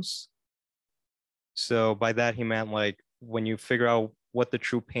problems. So by that he meant like when you figure out what the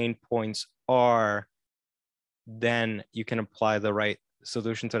true pain points are, then you can apply the right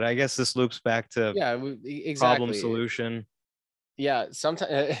solution to it. I guess this loops back to Yeah, problem exactly. solution. Yeah,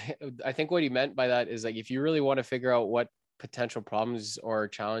 sometimes I think what he meant by that is like if you really want to figure out what potential problems or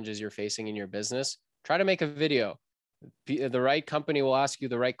challenges you're facing in your business, try to make a video. The right company will ask you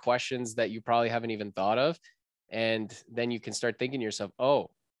the right questions that you probably haven't even thought of, and then you can start thinking to yourself, oh,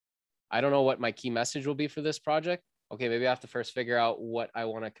 I don't know what my key message will be for this project. Okay, maybe I have to first figure out what I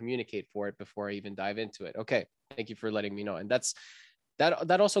want to communicate for it before I even dive into it. Okay, thank you for letting me know. And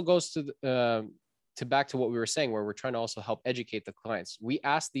that also goes to back to what we were saying, where we're trying to also help educate the clients. We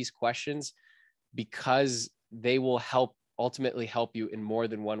ask these questions because they will ultimately help you in more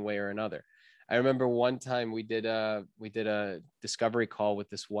than one way or another. I remember one time we did a discovery call with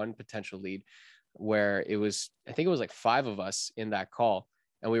this one potential lead where I think it was like 5 of us in that call.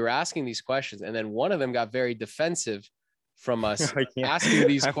 And we were asking these questions. And then one of them got very defensive from us asking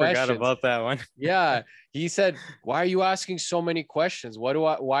these I questions. forgot about that one. Yeah. He said, why are you asking so many questions? Why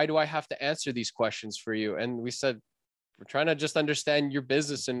do I have to answer these questions for you? And we said, we're trying to just understand your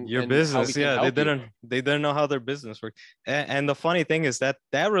business and your and how we business. can Yeah, help you. they didn't know how their business worked. And the funny thing is that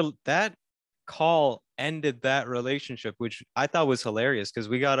call ended that relationship, which I thought was hilarious because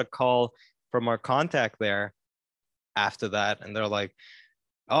we got a call from our contact there after that, and they're like,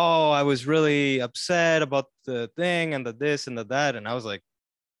 oh, I was really upset about the thing and the this and the that. And I was like,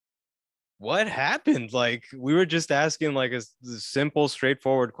 what happened? Like, we were just asking like a simple,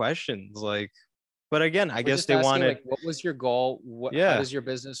 straightforward questions. Like, but again, I We're guess just they asking, wanted, like, what was your goal? How yeah, does your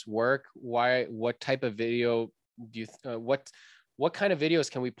business work? What type of video do you, what kind of videos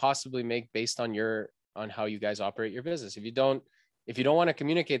can we possibly make based on on how you guys operate your business? If you don't want to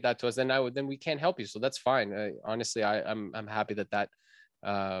communicate that to us, then we can't help you. So that's fine. Honestly, I'm happy that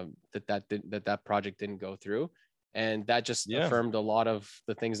project didn't go through. And that just yeah, affirmed a lot of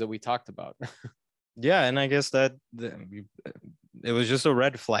the things that we talked about. yeah. And I guess that it was just a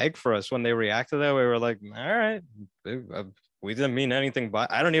red flag for us when they reacted that way. We were like, all right, we didn't mean anything,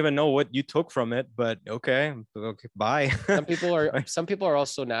 but I don't even know what you took from it, but okay, bye. Some people are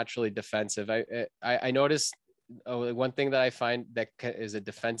also naturally defensive. I noticed one thing that I find that is a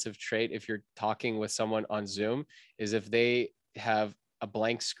defensive trait if you're talking with someone on Zoom is if they have a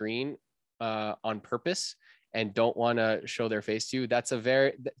blank screen on purpose and don't want to show their face to you.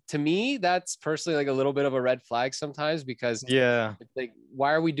 To me, that's personally like a little bit of a red flag sometimes because Yeah, it's like,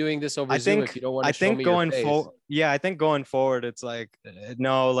 why are we doing this over I Zoom if think you don't want I to show think me your going face? forward, yeah, I think going forward, it's like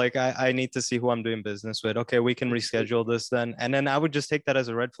no, like I need to see who I'm doing business with. Okay, we can reschedule this then, and then I would just take that as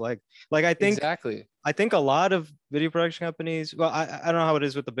a red flag. Like Exactly. I think a lot of video production companies, well, I don't know how it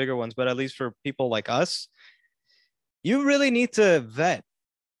is with the bigger ones, but at least for people like us, you really need to vet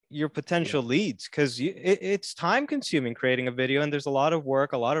your Yeah. potential leads because it's time consuming creating a video, and there's a lot of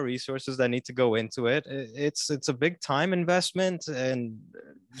work, a lot of resources that need to go into it. It's a big time investment, and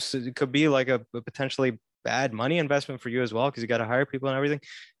so it could be like a potentially bad money investment for you as well because you got to hire people and everything.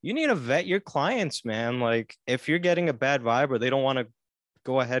 You need to vet your clients, man. Like if you're getting a bad vibe or they don't want to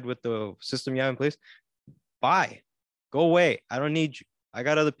go ahead with the system you have in place, bye, go away. I don't need you. I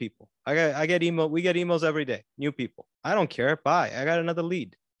got other people. I get email. We get emails every day. New people. I don't care. Bye. I got another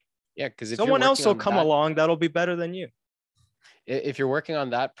lead. Yeah, because Someone else will come along that'll be better than you. if you're working on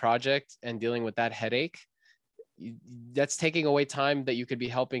that project and dealing with that headache, that's taking away time that you could be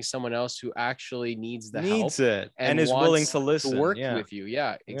helping someone else who actually needs the help Needs it and is willing wants to listen. work Yeah. with you.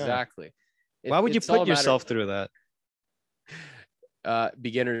 Yeah, Yeah. exactly. Why would you It's all put a matter. yourself through that?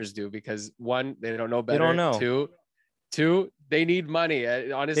 Beginners do because one, they don't know They better. don't know. Two, they need money.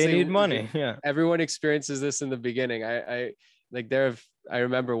 Honestly, They need money. Yeah. everyone experiences this in the beginning. I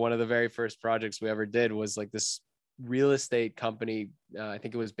remember one of the very first projects we ever did was like this real estate company. I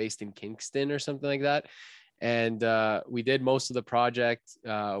think it was based in Kingston or something like that. And we did most of the project.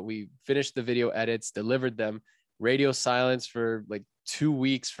 We finished the video edits, delivered them, radio silence for like 2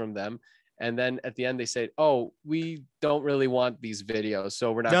 weeks from them. And then at the end, they said, "Oh, we don't really want these videos,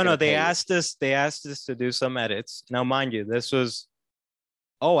 so we're not." No, They asked us. They asked us to do some edits. Now, mind you, this was.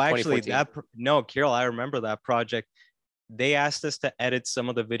 Oh, actually, 2014. no, Kirill, I remember that project. They asked us to edit some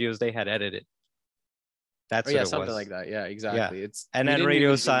of the videos they had edited. Oh That's what yeah, it something was. like that. Yeah, Yeah. exactly. And We then didn't radio even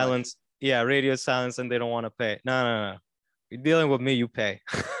do much. silence. Yeah, radio silence, and they don't want to pay. No. You're dealing with me, you pay.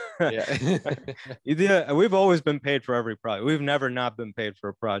 Yeah. We've always been paid for every project. We've never not been paid for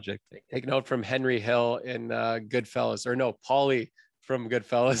a project. Take note from Henry Hill in Goodfellas, or no, Paulie from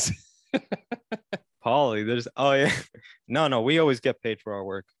Goodfellas. Pauly, there's oh yeah. No, we always get paid for our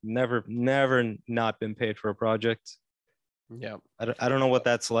work. Never not been paid for a project. Yeah. I don't know what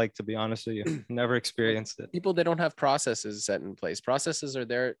that's like, to be honest with you. Never experienced it. People, they don't have processes set in place. Processes are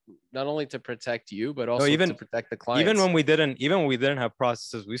there not only to protect you, but No, also even to protect the clients. even when we didn't have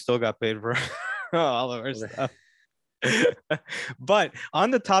processes, we still got paid for all of our stuff. But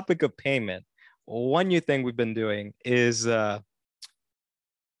on the topic of payment, one new thing we've been doing is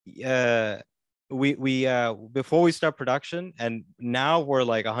we before we start production, and now we're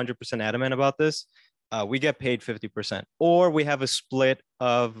like 100% adamant about this. We get paid 50%, or we have a split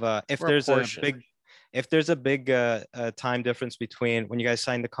of if there's a big time difference between when you guys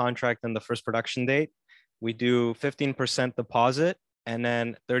sign the contract and the first production date, we do 15% deposit, and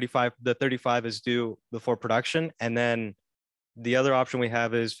then 35 is due before production, and then the other option we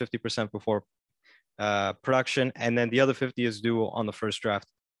have is 50% before production, and then the other 50 is due on the first draft.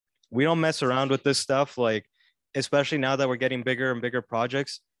 We don't mess around with this stuff, like especially now that we're getting bigger and bigger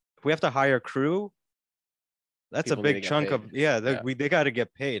projects. If we have to hire a crew, that's a big chunk of they got to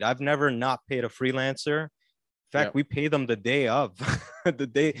get paid. I've never not paid a freelancer. In fact, we pay them the day of the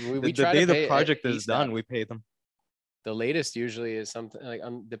day the project is done. We pay them. The latest usually is something like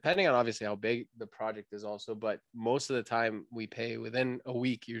depending on obviously how big the project is also, but most of the time we pay within a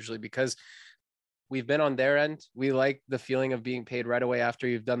week usually, because we've been on their end. We like the feeling of being paid right away after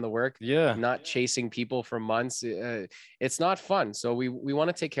you've done the work. Yeah. Not chasing people for months. It's not fun. So we want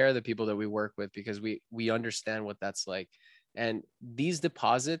to take care of the people that we work with, because we understand what that's like. And these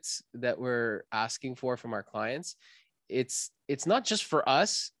deposits that we're asking for from our clients, it's not just for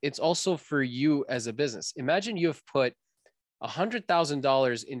us, it's also for you as a business. Imagine you have put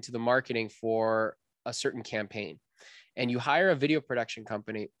 $100,000 into the marketing for a certain campaign, and you hire a video production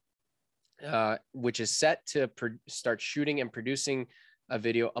company, which is set to start shooting and producing a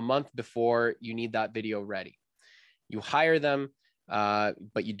video a month before you need that video ready. You hire them,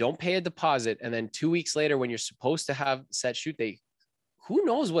 but you don't pay a deposit. And then 2 weeks later, when you're supposed to have set shoot, who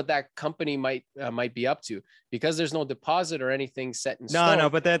knows what that company might be up to, because there's no deposit or anything set in stone. No,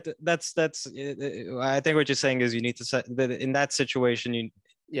 but that's I think what you're saying is you need to set that in that situation.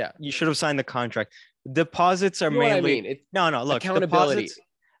 You should have signed the contract. Deposits are mainly look, accountability.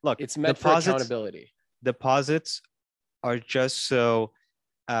 Look, it's meant for accountability. Deposits are just so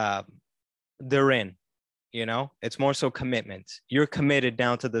they're in, it's more so commitment. You're committed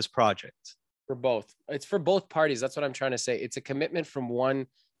down to this project. For both. It's for both parties. That's what I'm trying to say. It's a commitment from one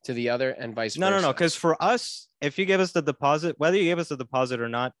to the other and vice versa. No. Because for us, if you give us the deposit, whether you give us the deposit or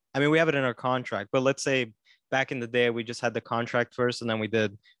not, I mean, we have it in our contract. But let's say back in the day, we just had the contract first, and then we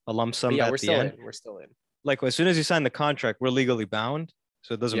did a lump sum at the end. We're still in. Like as soon as you sign the contract, we're legally bound.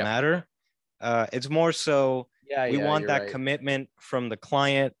 So it doesn't matter. It's more so we want that commitment from the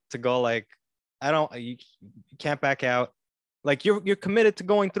client to go like, you can't back out. Like you're committed to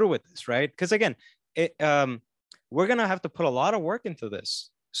going through with this, right? Because again, we're gonna have to put a lot of work into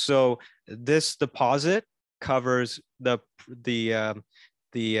this. So this deposit covers the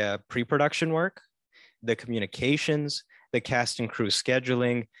pre-production work, the communications, the cast and crew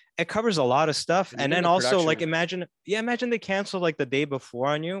scheduling. It covers a lot of stuff. And then also like imagine they cancel like the day before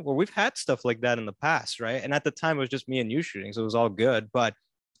on you. Well, we've had stuff like that in the past, right? And at the time it was just me and you shooting, so it was all good. But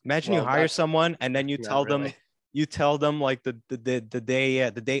imagine you hire someone and then you tell them like the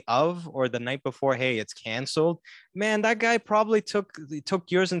day of or the night before, hey, it's canceled. Man, that guy probably took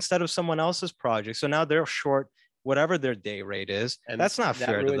yours instead of someone else's project. So now they're short whatever their day rate is. And that's not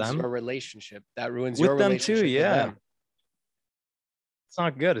fair to them. Your relationship. That ruins with your them relationship too. Yeah. with them. It's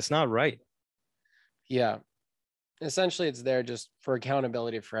not good. It's not right. Yeah. Essentially, it's there just for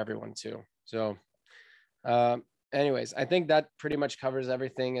accountability for everyone too. So, anyways, I think that pretty much covers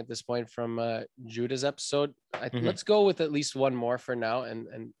everything at this point from Judah's episode. Let's go with at least one more for now,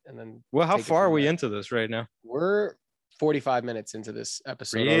 and then. Well, how far are we into this right now? We're 45 minutes into this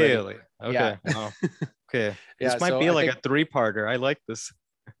episode. Really? Already. Okay. Yeah. Wow. Okay. This might be like a 3-parter. I like this.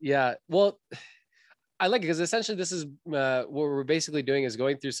 Yeah. Well, I like it because essentially this is what we're basically doing is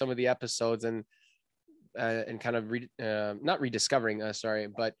going through some of the episodes and kind of not rediscovering,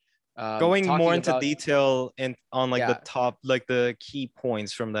 but going more into detail on like the top, like the key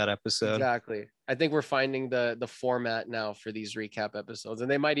points from that episode. Exactly. I think we're finding the format now for these recap episodes,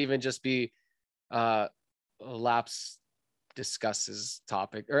 and they might even just be Laps discusses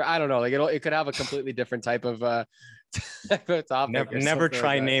topic, or I don't know, like it could have a completely different type of topic. Never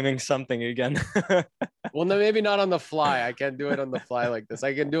try naming something again. Well, no, maybe not on the fly. I can't do it on the fly like this.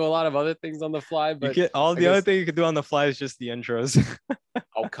 I can do a lot of other things on the fly, but other thing you can do on the fly is just the intros.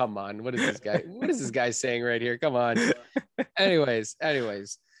 Oh, come on. What is this guy saying right here? Come on. Anyways,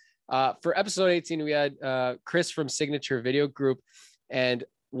 For episode 18, we had Chris from Signature Video Group. And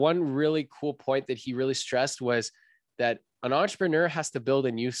one really cool point that he really stressed was that an entrepreneur has to build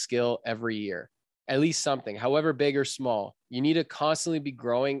a new skill every year, at least something, however big or small. You need to constantly be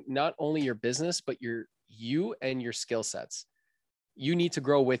growing, not only your business, but you and your skill sets. You need to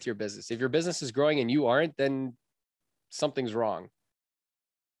grow with your business. If your business is growing and you aren't, then something's wrong.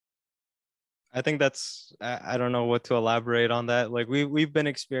 I think that's, I don't know what to elaborate on that. Like we've been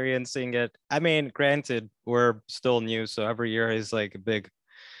experiencing it. I mean, granted, we're still new, so every year is like a big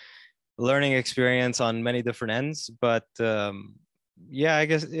learning experience on many different ends. But yeah, I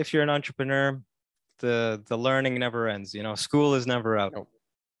guess if you're an entrepreneur, the learning never ends. You know, school is never out.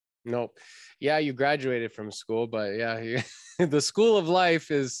 Nope. Yeah, you graduated from school, but yeah, the school of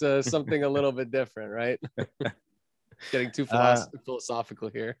life is something a little bit different, right? Getting too philosophical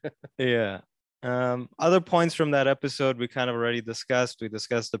here. Yeah. Other points from that episode we kind of already discussed. We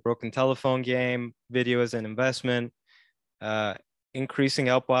discussed the broken telephone game, video as an investment, increasing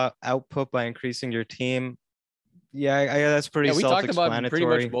output by increasing your team. Yeah, that's pretty we talked about pretty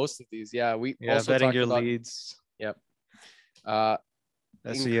much self-explanatory. most of these. Yeah, we also Vetting talked your about leads. Yep.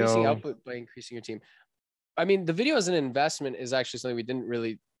 Increasing SEO. output by increasing your team. I mean, the video as an investment is actually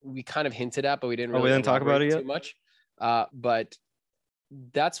something we kind of hinted at, but we didn't really talk about it yet too much. But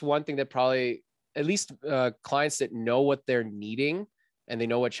that's one thing that probably, at least clients that know what they're needing and they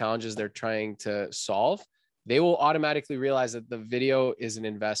know what challenges they're trying to solve, they will automatically realize that the video is an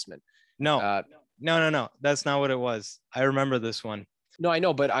investment. No, that's not what it was. I remember this one. No, I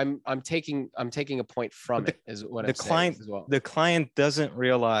know, but I'm taking a point from it, is what I'm saying as well. The client doesn't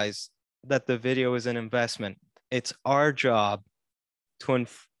realize that the video is an investment. It's our job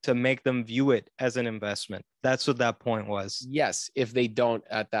to make them view it as an investment. That's what that point was. Yes, if they don't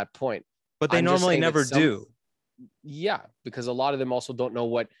at that point. But they normally never do. Yeah, because a lot of them also don't know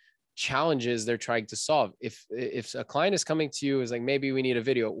what challenges they're trying to solve. If a client is coming to you is like, maybe we need a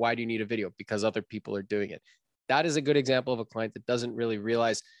video. Why do you need a video? Because other people are doing it. That is a good example of a client that doesn't really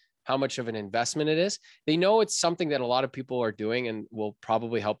realize how much of an investment it is. They know it's something that a lot of people are doing and will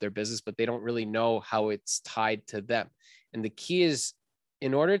probably help their business, but they don't really know how it's tied to them. And the key is,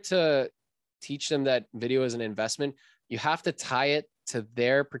 in order to teach them that video is an investment, you have to tie it to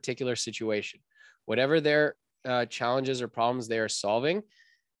their particular situation. Whatever their challenges or problems they are solving,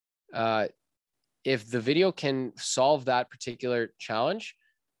 if the video can solve that particular challenge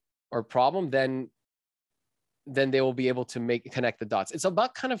or problem, then they will be able to connect the dots. It's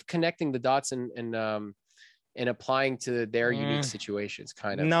about kind of connecting the dots and applying to their unique situations.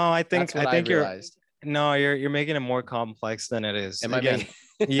 Kind of. No, I think you're making it more complex than it is.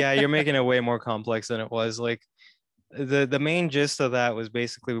 Yeah, you're making it way more complex than it was. Like the main gist of that was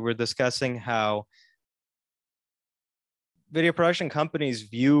basically we were discussing how video production companies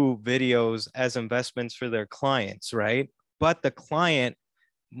view videos as investments for their clients, right? But the client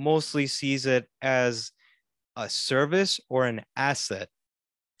mostly sees it as a service or an asset,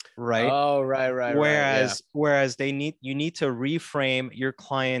 right? Oh, right. Whereas you need to reframe your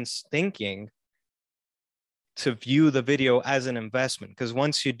client's thinking to view the video as an investment. Because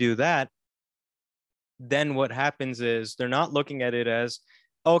once you do that, then what happens is they're not looking at it as,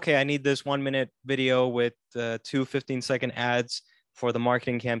 okay, I need this 1 minute video with 2 15-second ads for the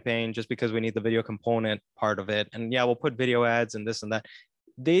marketing campaign just because we need the video component part of it. And yeah, we'll put video ads and this and that.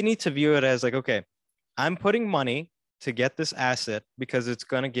 They need to view it as like, okay, I'm putting money to get this asset because it's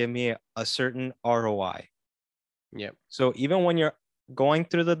going to give me a certain ROI. Yeah. So even when you're going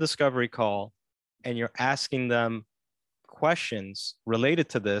through the discovery call and you're asking them questions related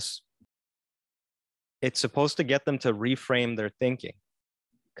to this, it's supposed to get them to reframe their thinking.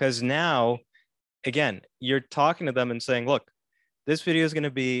 Because now, again, you're talking to them and saying, look, this video is going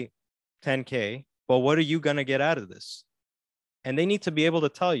to be 10K, but what are you going to get out of this? And they need to be able to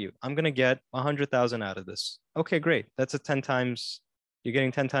tell you, I'm going to get 100,000 out of this. Okay, great. That's you're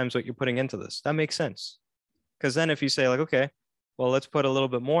getting 10 times what you're putting into this. That makes sense. Because then if you say like, okay, well, let's put a little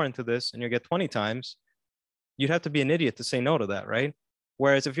bit more into this and you get 20 times, you'd have to be an idiot to say no to that, right?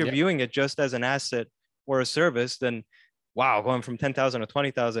 Whereas if you're viewing it just as an asset or a service, then wow, going from 10,000 to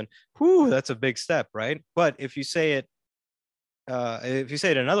 20,000, whoo, that's a big step, right? But if you say it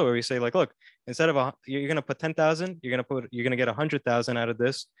another way, we say like, look, instead of you're gonna put 10,000, you're gonna get 100,000 out of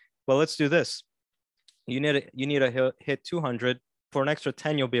this. Well, let's do this. You need to hit 200 for an extra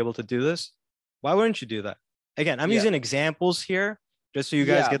 10. You'll be able to do this. Why wouldn't you do that? Again, I'm using examples here just so you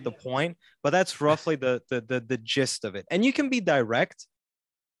guys get the point. But that's roughly the gist of it. And you can be direct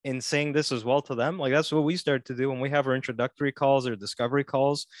in saying this as well to them. Like that's what we start to do when we have our introductory calls or discovery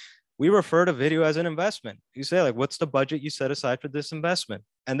calls. we refer to video as an investment. You say like, what's the budget you set aside for this investment?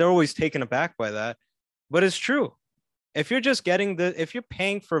 And they're always taken aback by that, but it's true. If you're just if you're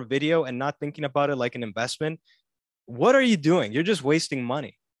paying for video and not thinking about it like an investment, what are you doing? You're just wasting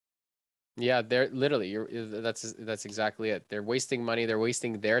money. Yeah, they're literally, that's exactly it. They're wasting money. They're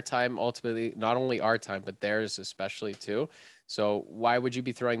wasting their time, ultimately, not only our time, but theirs especially too. So why would you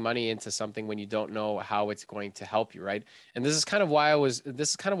be throwing money into something when you don't know how it's going to help you, right? And this is kind of what I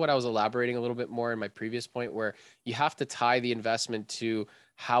was elaborating a little bit more in my previous point, where you have to tie the investment to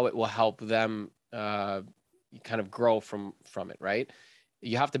how it will help them kind of grow from it, right?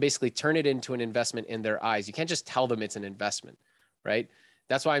 You have to basically turn it into an investment in their eyes. You can't just tell them it's an investment, right?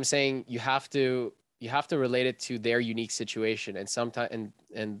 That's why I'm saying you have to relate it to their unique situation. And sometimes,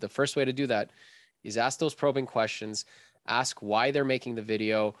 and the first way to do that is ask those probing questions, ask why they're making the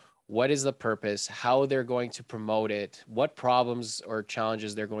video, what is the purpose, how they're going to promote it, what problems or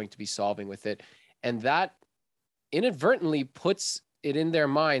challenges they're going to be solving with it. And that inadvertently puts it in their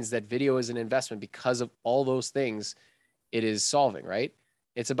minds that video is an investment because of all those things it is solving, right?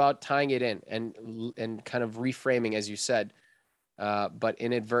 It's about tying it in and kind of reframing, as you said, but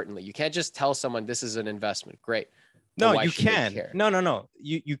inadvertently. You can't just tell someone this is an investment. Great. No, you can. No.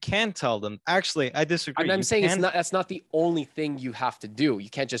 You can tell them. Actually, I disagree. I'm saying that's not the only thing you have to do. You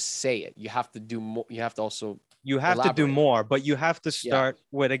can't just say it. You have to do more. You have to also to do more, but you have to start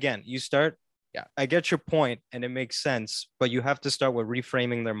with, again, yeah, I get your point and it makes sense, but you have to start with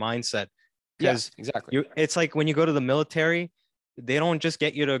reframing their mindset. Because exactly. It's like when you go to the military, they don't just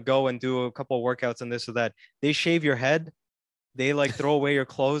get you to go and do a couple of workouts and this or that. They shave your head. They like throw away your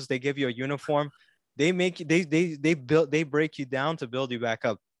clothes. They give you a uniform. They make you, they break you down to build you back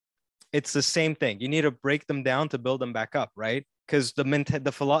up. It's the same thing. You need to break them down to build them back up, right? Because the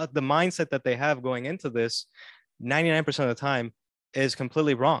mindset that they have going into this, 99% of the time, is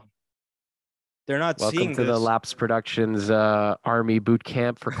completely wrong. They're not Welcome to the Lapse Productions Army Boot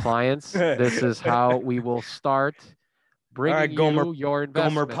Camp for clients. This is how we will start bringing you your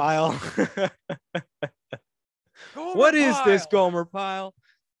investment. Gomer Pyle. What is this, Gomer Pyle?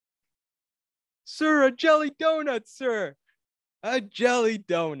 Sir, a jelly donut, sir. A jelly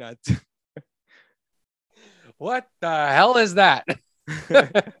donut. What the hell is that?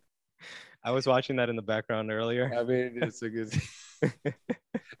 I was watching that in the background earlier. I mean, it's a good...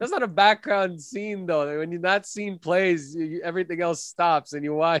 That's not a background scene, though. When that scene plays, everything else stops and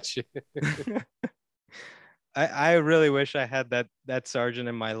you watch it. I really wish I had that sergeant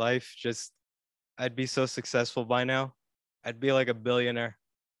in my life. Just, I'd be so successful by now. I'd be like a billionaire.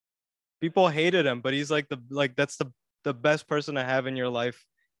 People hated him, but he's like that's the best person to have in your life.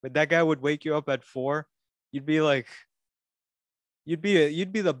 But that guy would wake you up at 4. You'd be like, you'd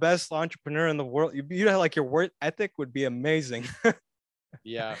be the best entrepreneur in the world. You'd have like your work ethic would be amazing.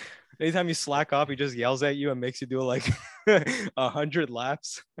 Yeah. Anytime you slack off, he just yells at you and makes you do like 100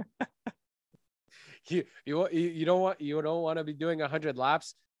 laps. You don't want to be doing 100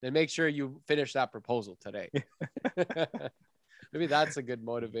 laps. Then make sure you finish that proposal today. Maybe that's a good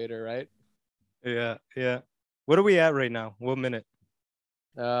motivator, right? Yeah. What are we at right now? What minute?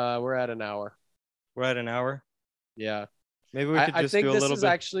 We're at an hour. We're at an hour? Yeah. Maybe we could just do a little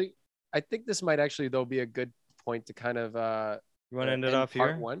bit. I think this might actually, though, be a good point to kind of you want to end it off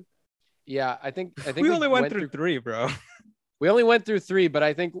part here? 1. Yeah, I think we only went through 3, bro. We only went through 3, but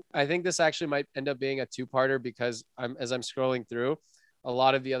I think this actually might end up being a 2-parter because as I'm scrolling through, a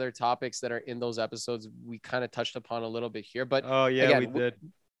lot of the other topics that are in those episodes we kind of touched upon a little bit here. But again, we did.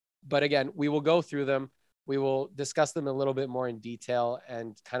 But again, we will go through them. We will discuss them a little bit more in detail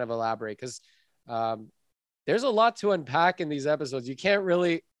and kind of elaborate because there's a lot to unpack in these episodes. You can't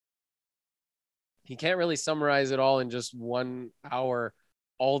really summarize it all in just 1 hour,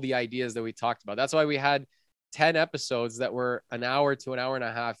 all the ideas that we talked about. That's why we had 10 episodes that were an hour to an hour and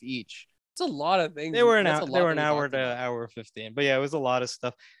a half each. It's a lot of things. They were an hour to hour 15, but yeah, it was a lot of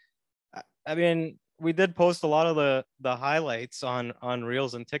stuff. I mean, we did post a lot of the highlights on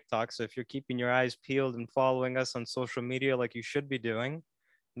Reels and TikTok. So if you're keeping your eyes peeled and following us on social media like you should be doing,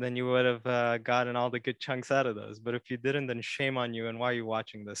 then you would have gotten all the good chunks out of those. But if you didn't, then shame on you. And why are you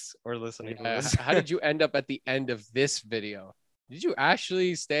watching this or listening to this? How did you end up at the end of this video? Did you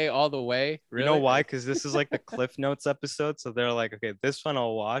actually stay all the way? Really? You know why? Because this is like the Cliff Notes episode. So they're like, okay, this one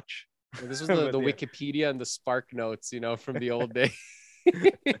I'll watch. Well, this was the Wikipedia and the Spark Notes, from the old days.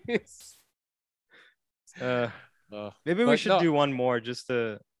 Maybe we should do one more just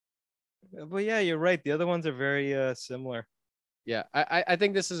to. But yeah, you're right. The other ones are very similar. Yeah, I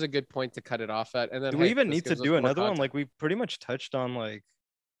think this is a good point to cut it off at. And then do we even need to do another one? Like we pretty much touched on like.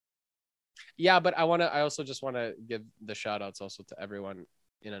 Yeah, but I also just want to give the shout outs also to everyone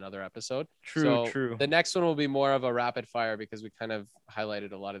in another episode. True, so true. The next one will be more of a rapid fire because we kind of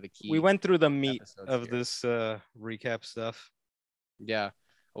highlighted a lot of the key. We went through the meat of here. this recap stuff. Yeah.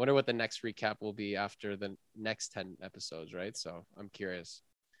 I wonder what the next recap will be after the next 10 episodes, right? So I'm curious.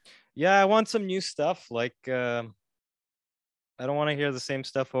 Yeah, I want some new stuff. Like, I don't want to hear the same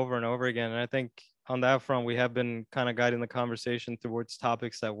stuff over and over again. And I think on that front, we have been kind of guiding the conversation towards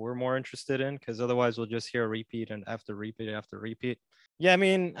topics that we're more interested in, because otherwise we'll just hear repeat and after repeat after repeat. Yeah, I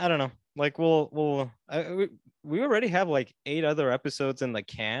mean, I don't know. Like, we already have like 8 other episodes in the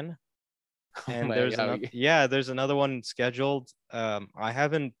can. And there's another one scheduled. I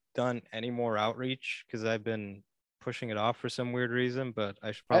haven't done any more outreach because I've been pushing it off for some weird reason, but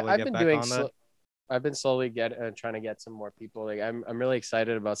I should probably get back on that. I've been slowly trying to get some more people. Like I'm really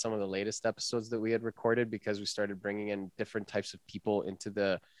excited about some of the latest episodes that we had recorded because we started bringing in different types of people into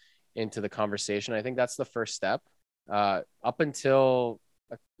the conversation. I think that's the first step. Up until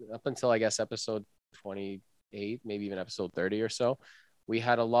I guess episode 28, maybe even episode 30 or so, we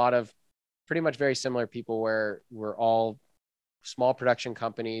had a lot of pretty much very similar people where we're all small production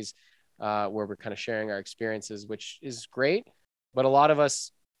companies, where we're kind of sharing our experiences, which is great. But a lot of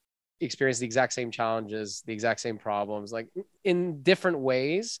us experience the exact same challenges, the exact same problems, like in different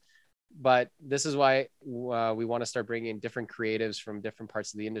ways. But this is why we want to start bringing in different creatives from different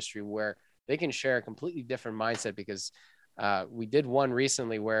parts of the industry where they can share a completely different mindset, because we did one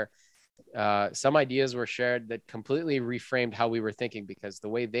recently where some ideas were shared that completely reframed how we were thinking, because the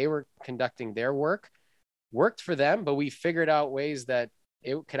way they were conducting their work worked for them, but we figured out ways that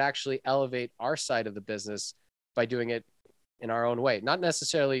it could actually elevate our side of the business by doing it in our own way. Not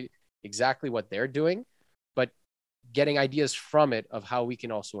necessarily exactly what they're doing, but getting ideas from it of how we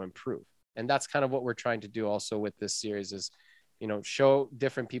can also improve. And that's kind of what we're trying to do also with this series is, show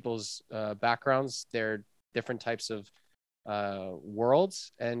different people's backgrounds, their different types of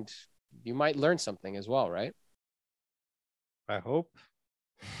worlds, and you might learn something as well, right? I hope.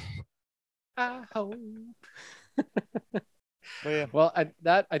 I hope. Yeah. Well,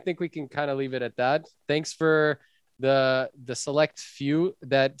 I think we can kind of leave it at that. Thanks for the select few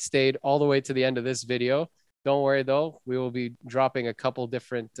that stayed all the way to the end of this video. Don't worry though, we will be dropping a couple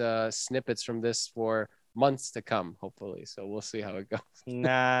different snippets from this for months to come, hopefully. So we'll see how it goes.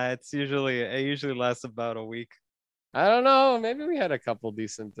 Nah, it usually lasts about a week. I don't know. Maybe we had a couple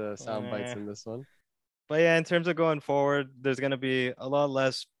decent sound bites in this one. But yeah, in terms of going forward, there's going to be a lot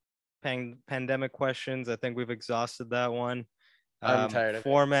less pandemic questions. I think we've exhausted that one. I'm tired of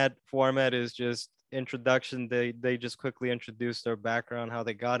Format is just introduction. They just quickly introduce their background, how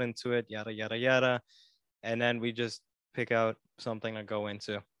they got into it, yada, yada, yada. And then we just pick out something to go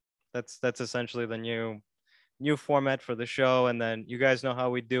into. That's essentially the new format for the show. And then you guys know how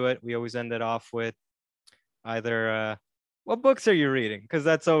we do it. We always end it off with either what books are you reading? Because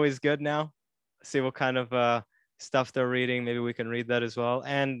that's always good now. See what kind of stuff they're reading. Maybe we can read that as well.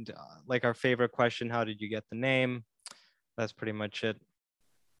 And like our favorite question, how did you get the name? That's pretty much it.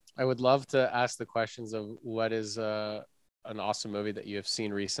 I would love to ask the questions of what is an awesome movie that you have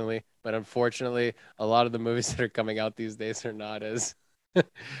seen recently. But unfortunately, a lot of the movies that are coming out these days are not as... But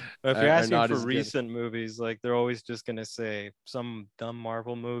if you're asking for recent movies, like they're always just going to say some dumb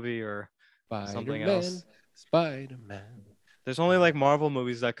Marvel movie or something else. Spider-Man. There's only like Marvel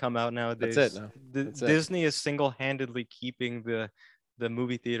movies that come out nowadays. That's it. No. Disney is single-handedly keeping the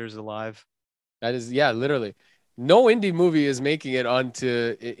movie theaters alive. That is, yeah, literally. No indie movie is making it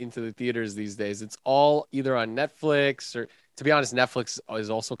into the theaters these days. It's all either on Netflix or, to be honest, Netflix is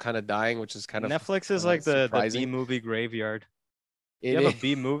also kind of dying, which is kind of Netflix is like the B movie graveyard. You have a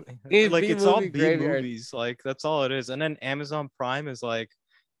B movie, like it's all B movies. Like that's all it is. And then Amazon Prime is like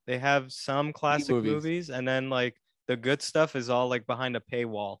they have some classic movies, and then like the good stuff is all like behind a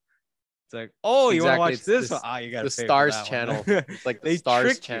paywall. It's like, oh, you want to watch this? You got the Stars channel. It's like the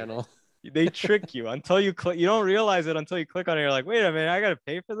Stars channel. They trick you until you click. You don't realize it until you click on it. You're like, wait a minute, I gotta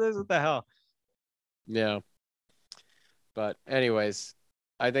pay for this? What the hell? Yeah. But anyways,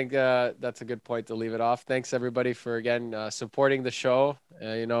 I think that's a good point to leave it off. Thanks everybody for again supporting the show.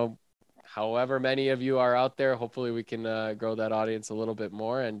 However many of you are out there, hopefully we can grow that audience a little bit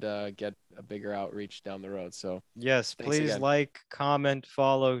more and get a bigger outreach down the road. So yes, please again. Like, comment,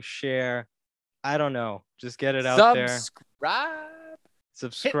 follow, share. I don't know, just get it out there. Subscribe.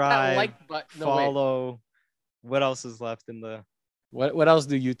 Hit that like button. Follow. What else is left in the? What else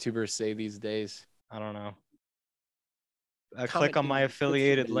do YouTubers say these days? I don't know. Click on my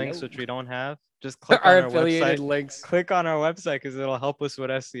affiliated links, which we don't have. Just click on our affiliated links. Click on our website because it'll help us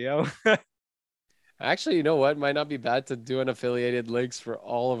with SEO. Actually, you know what? Might not be bad to do an affiliated links for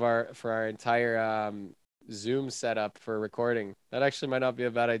all of our entire Zoom setup for recording. That actually might not be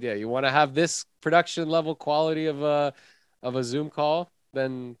a bad idea. You want to have this production level quality of a Zoom call,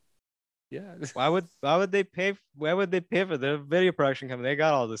 then yeah. Why would they pay? Why would they pay for the video production company? They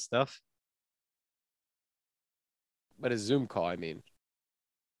got all this stuff. But a Zoom call, I mean.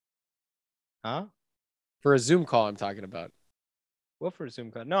 Huh? For a Zoom call, I'm talking about. What for a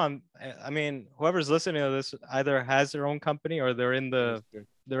Zoom call? No, I mean, whoever's listening to this either has their own company or they're in the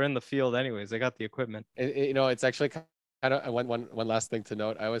field anyways. They got the equipment. It's actually kind of one last thing to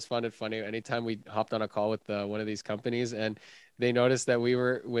note. I always found it funny anytime we hopped on a call with one of these companies and they noticed that we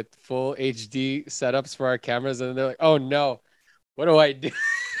were with full HD setups for our cameras, and they're like, "Oh no, what do I do?"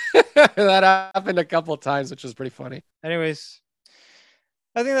 That happened a couple times, which was pretty funny. Anyways,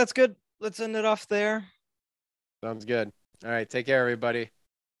 I think that's good. Let's end it off there. Sounds good. All right, take care, everybody.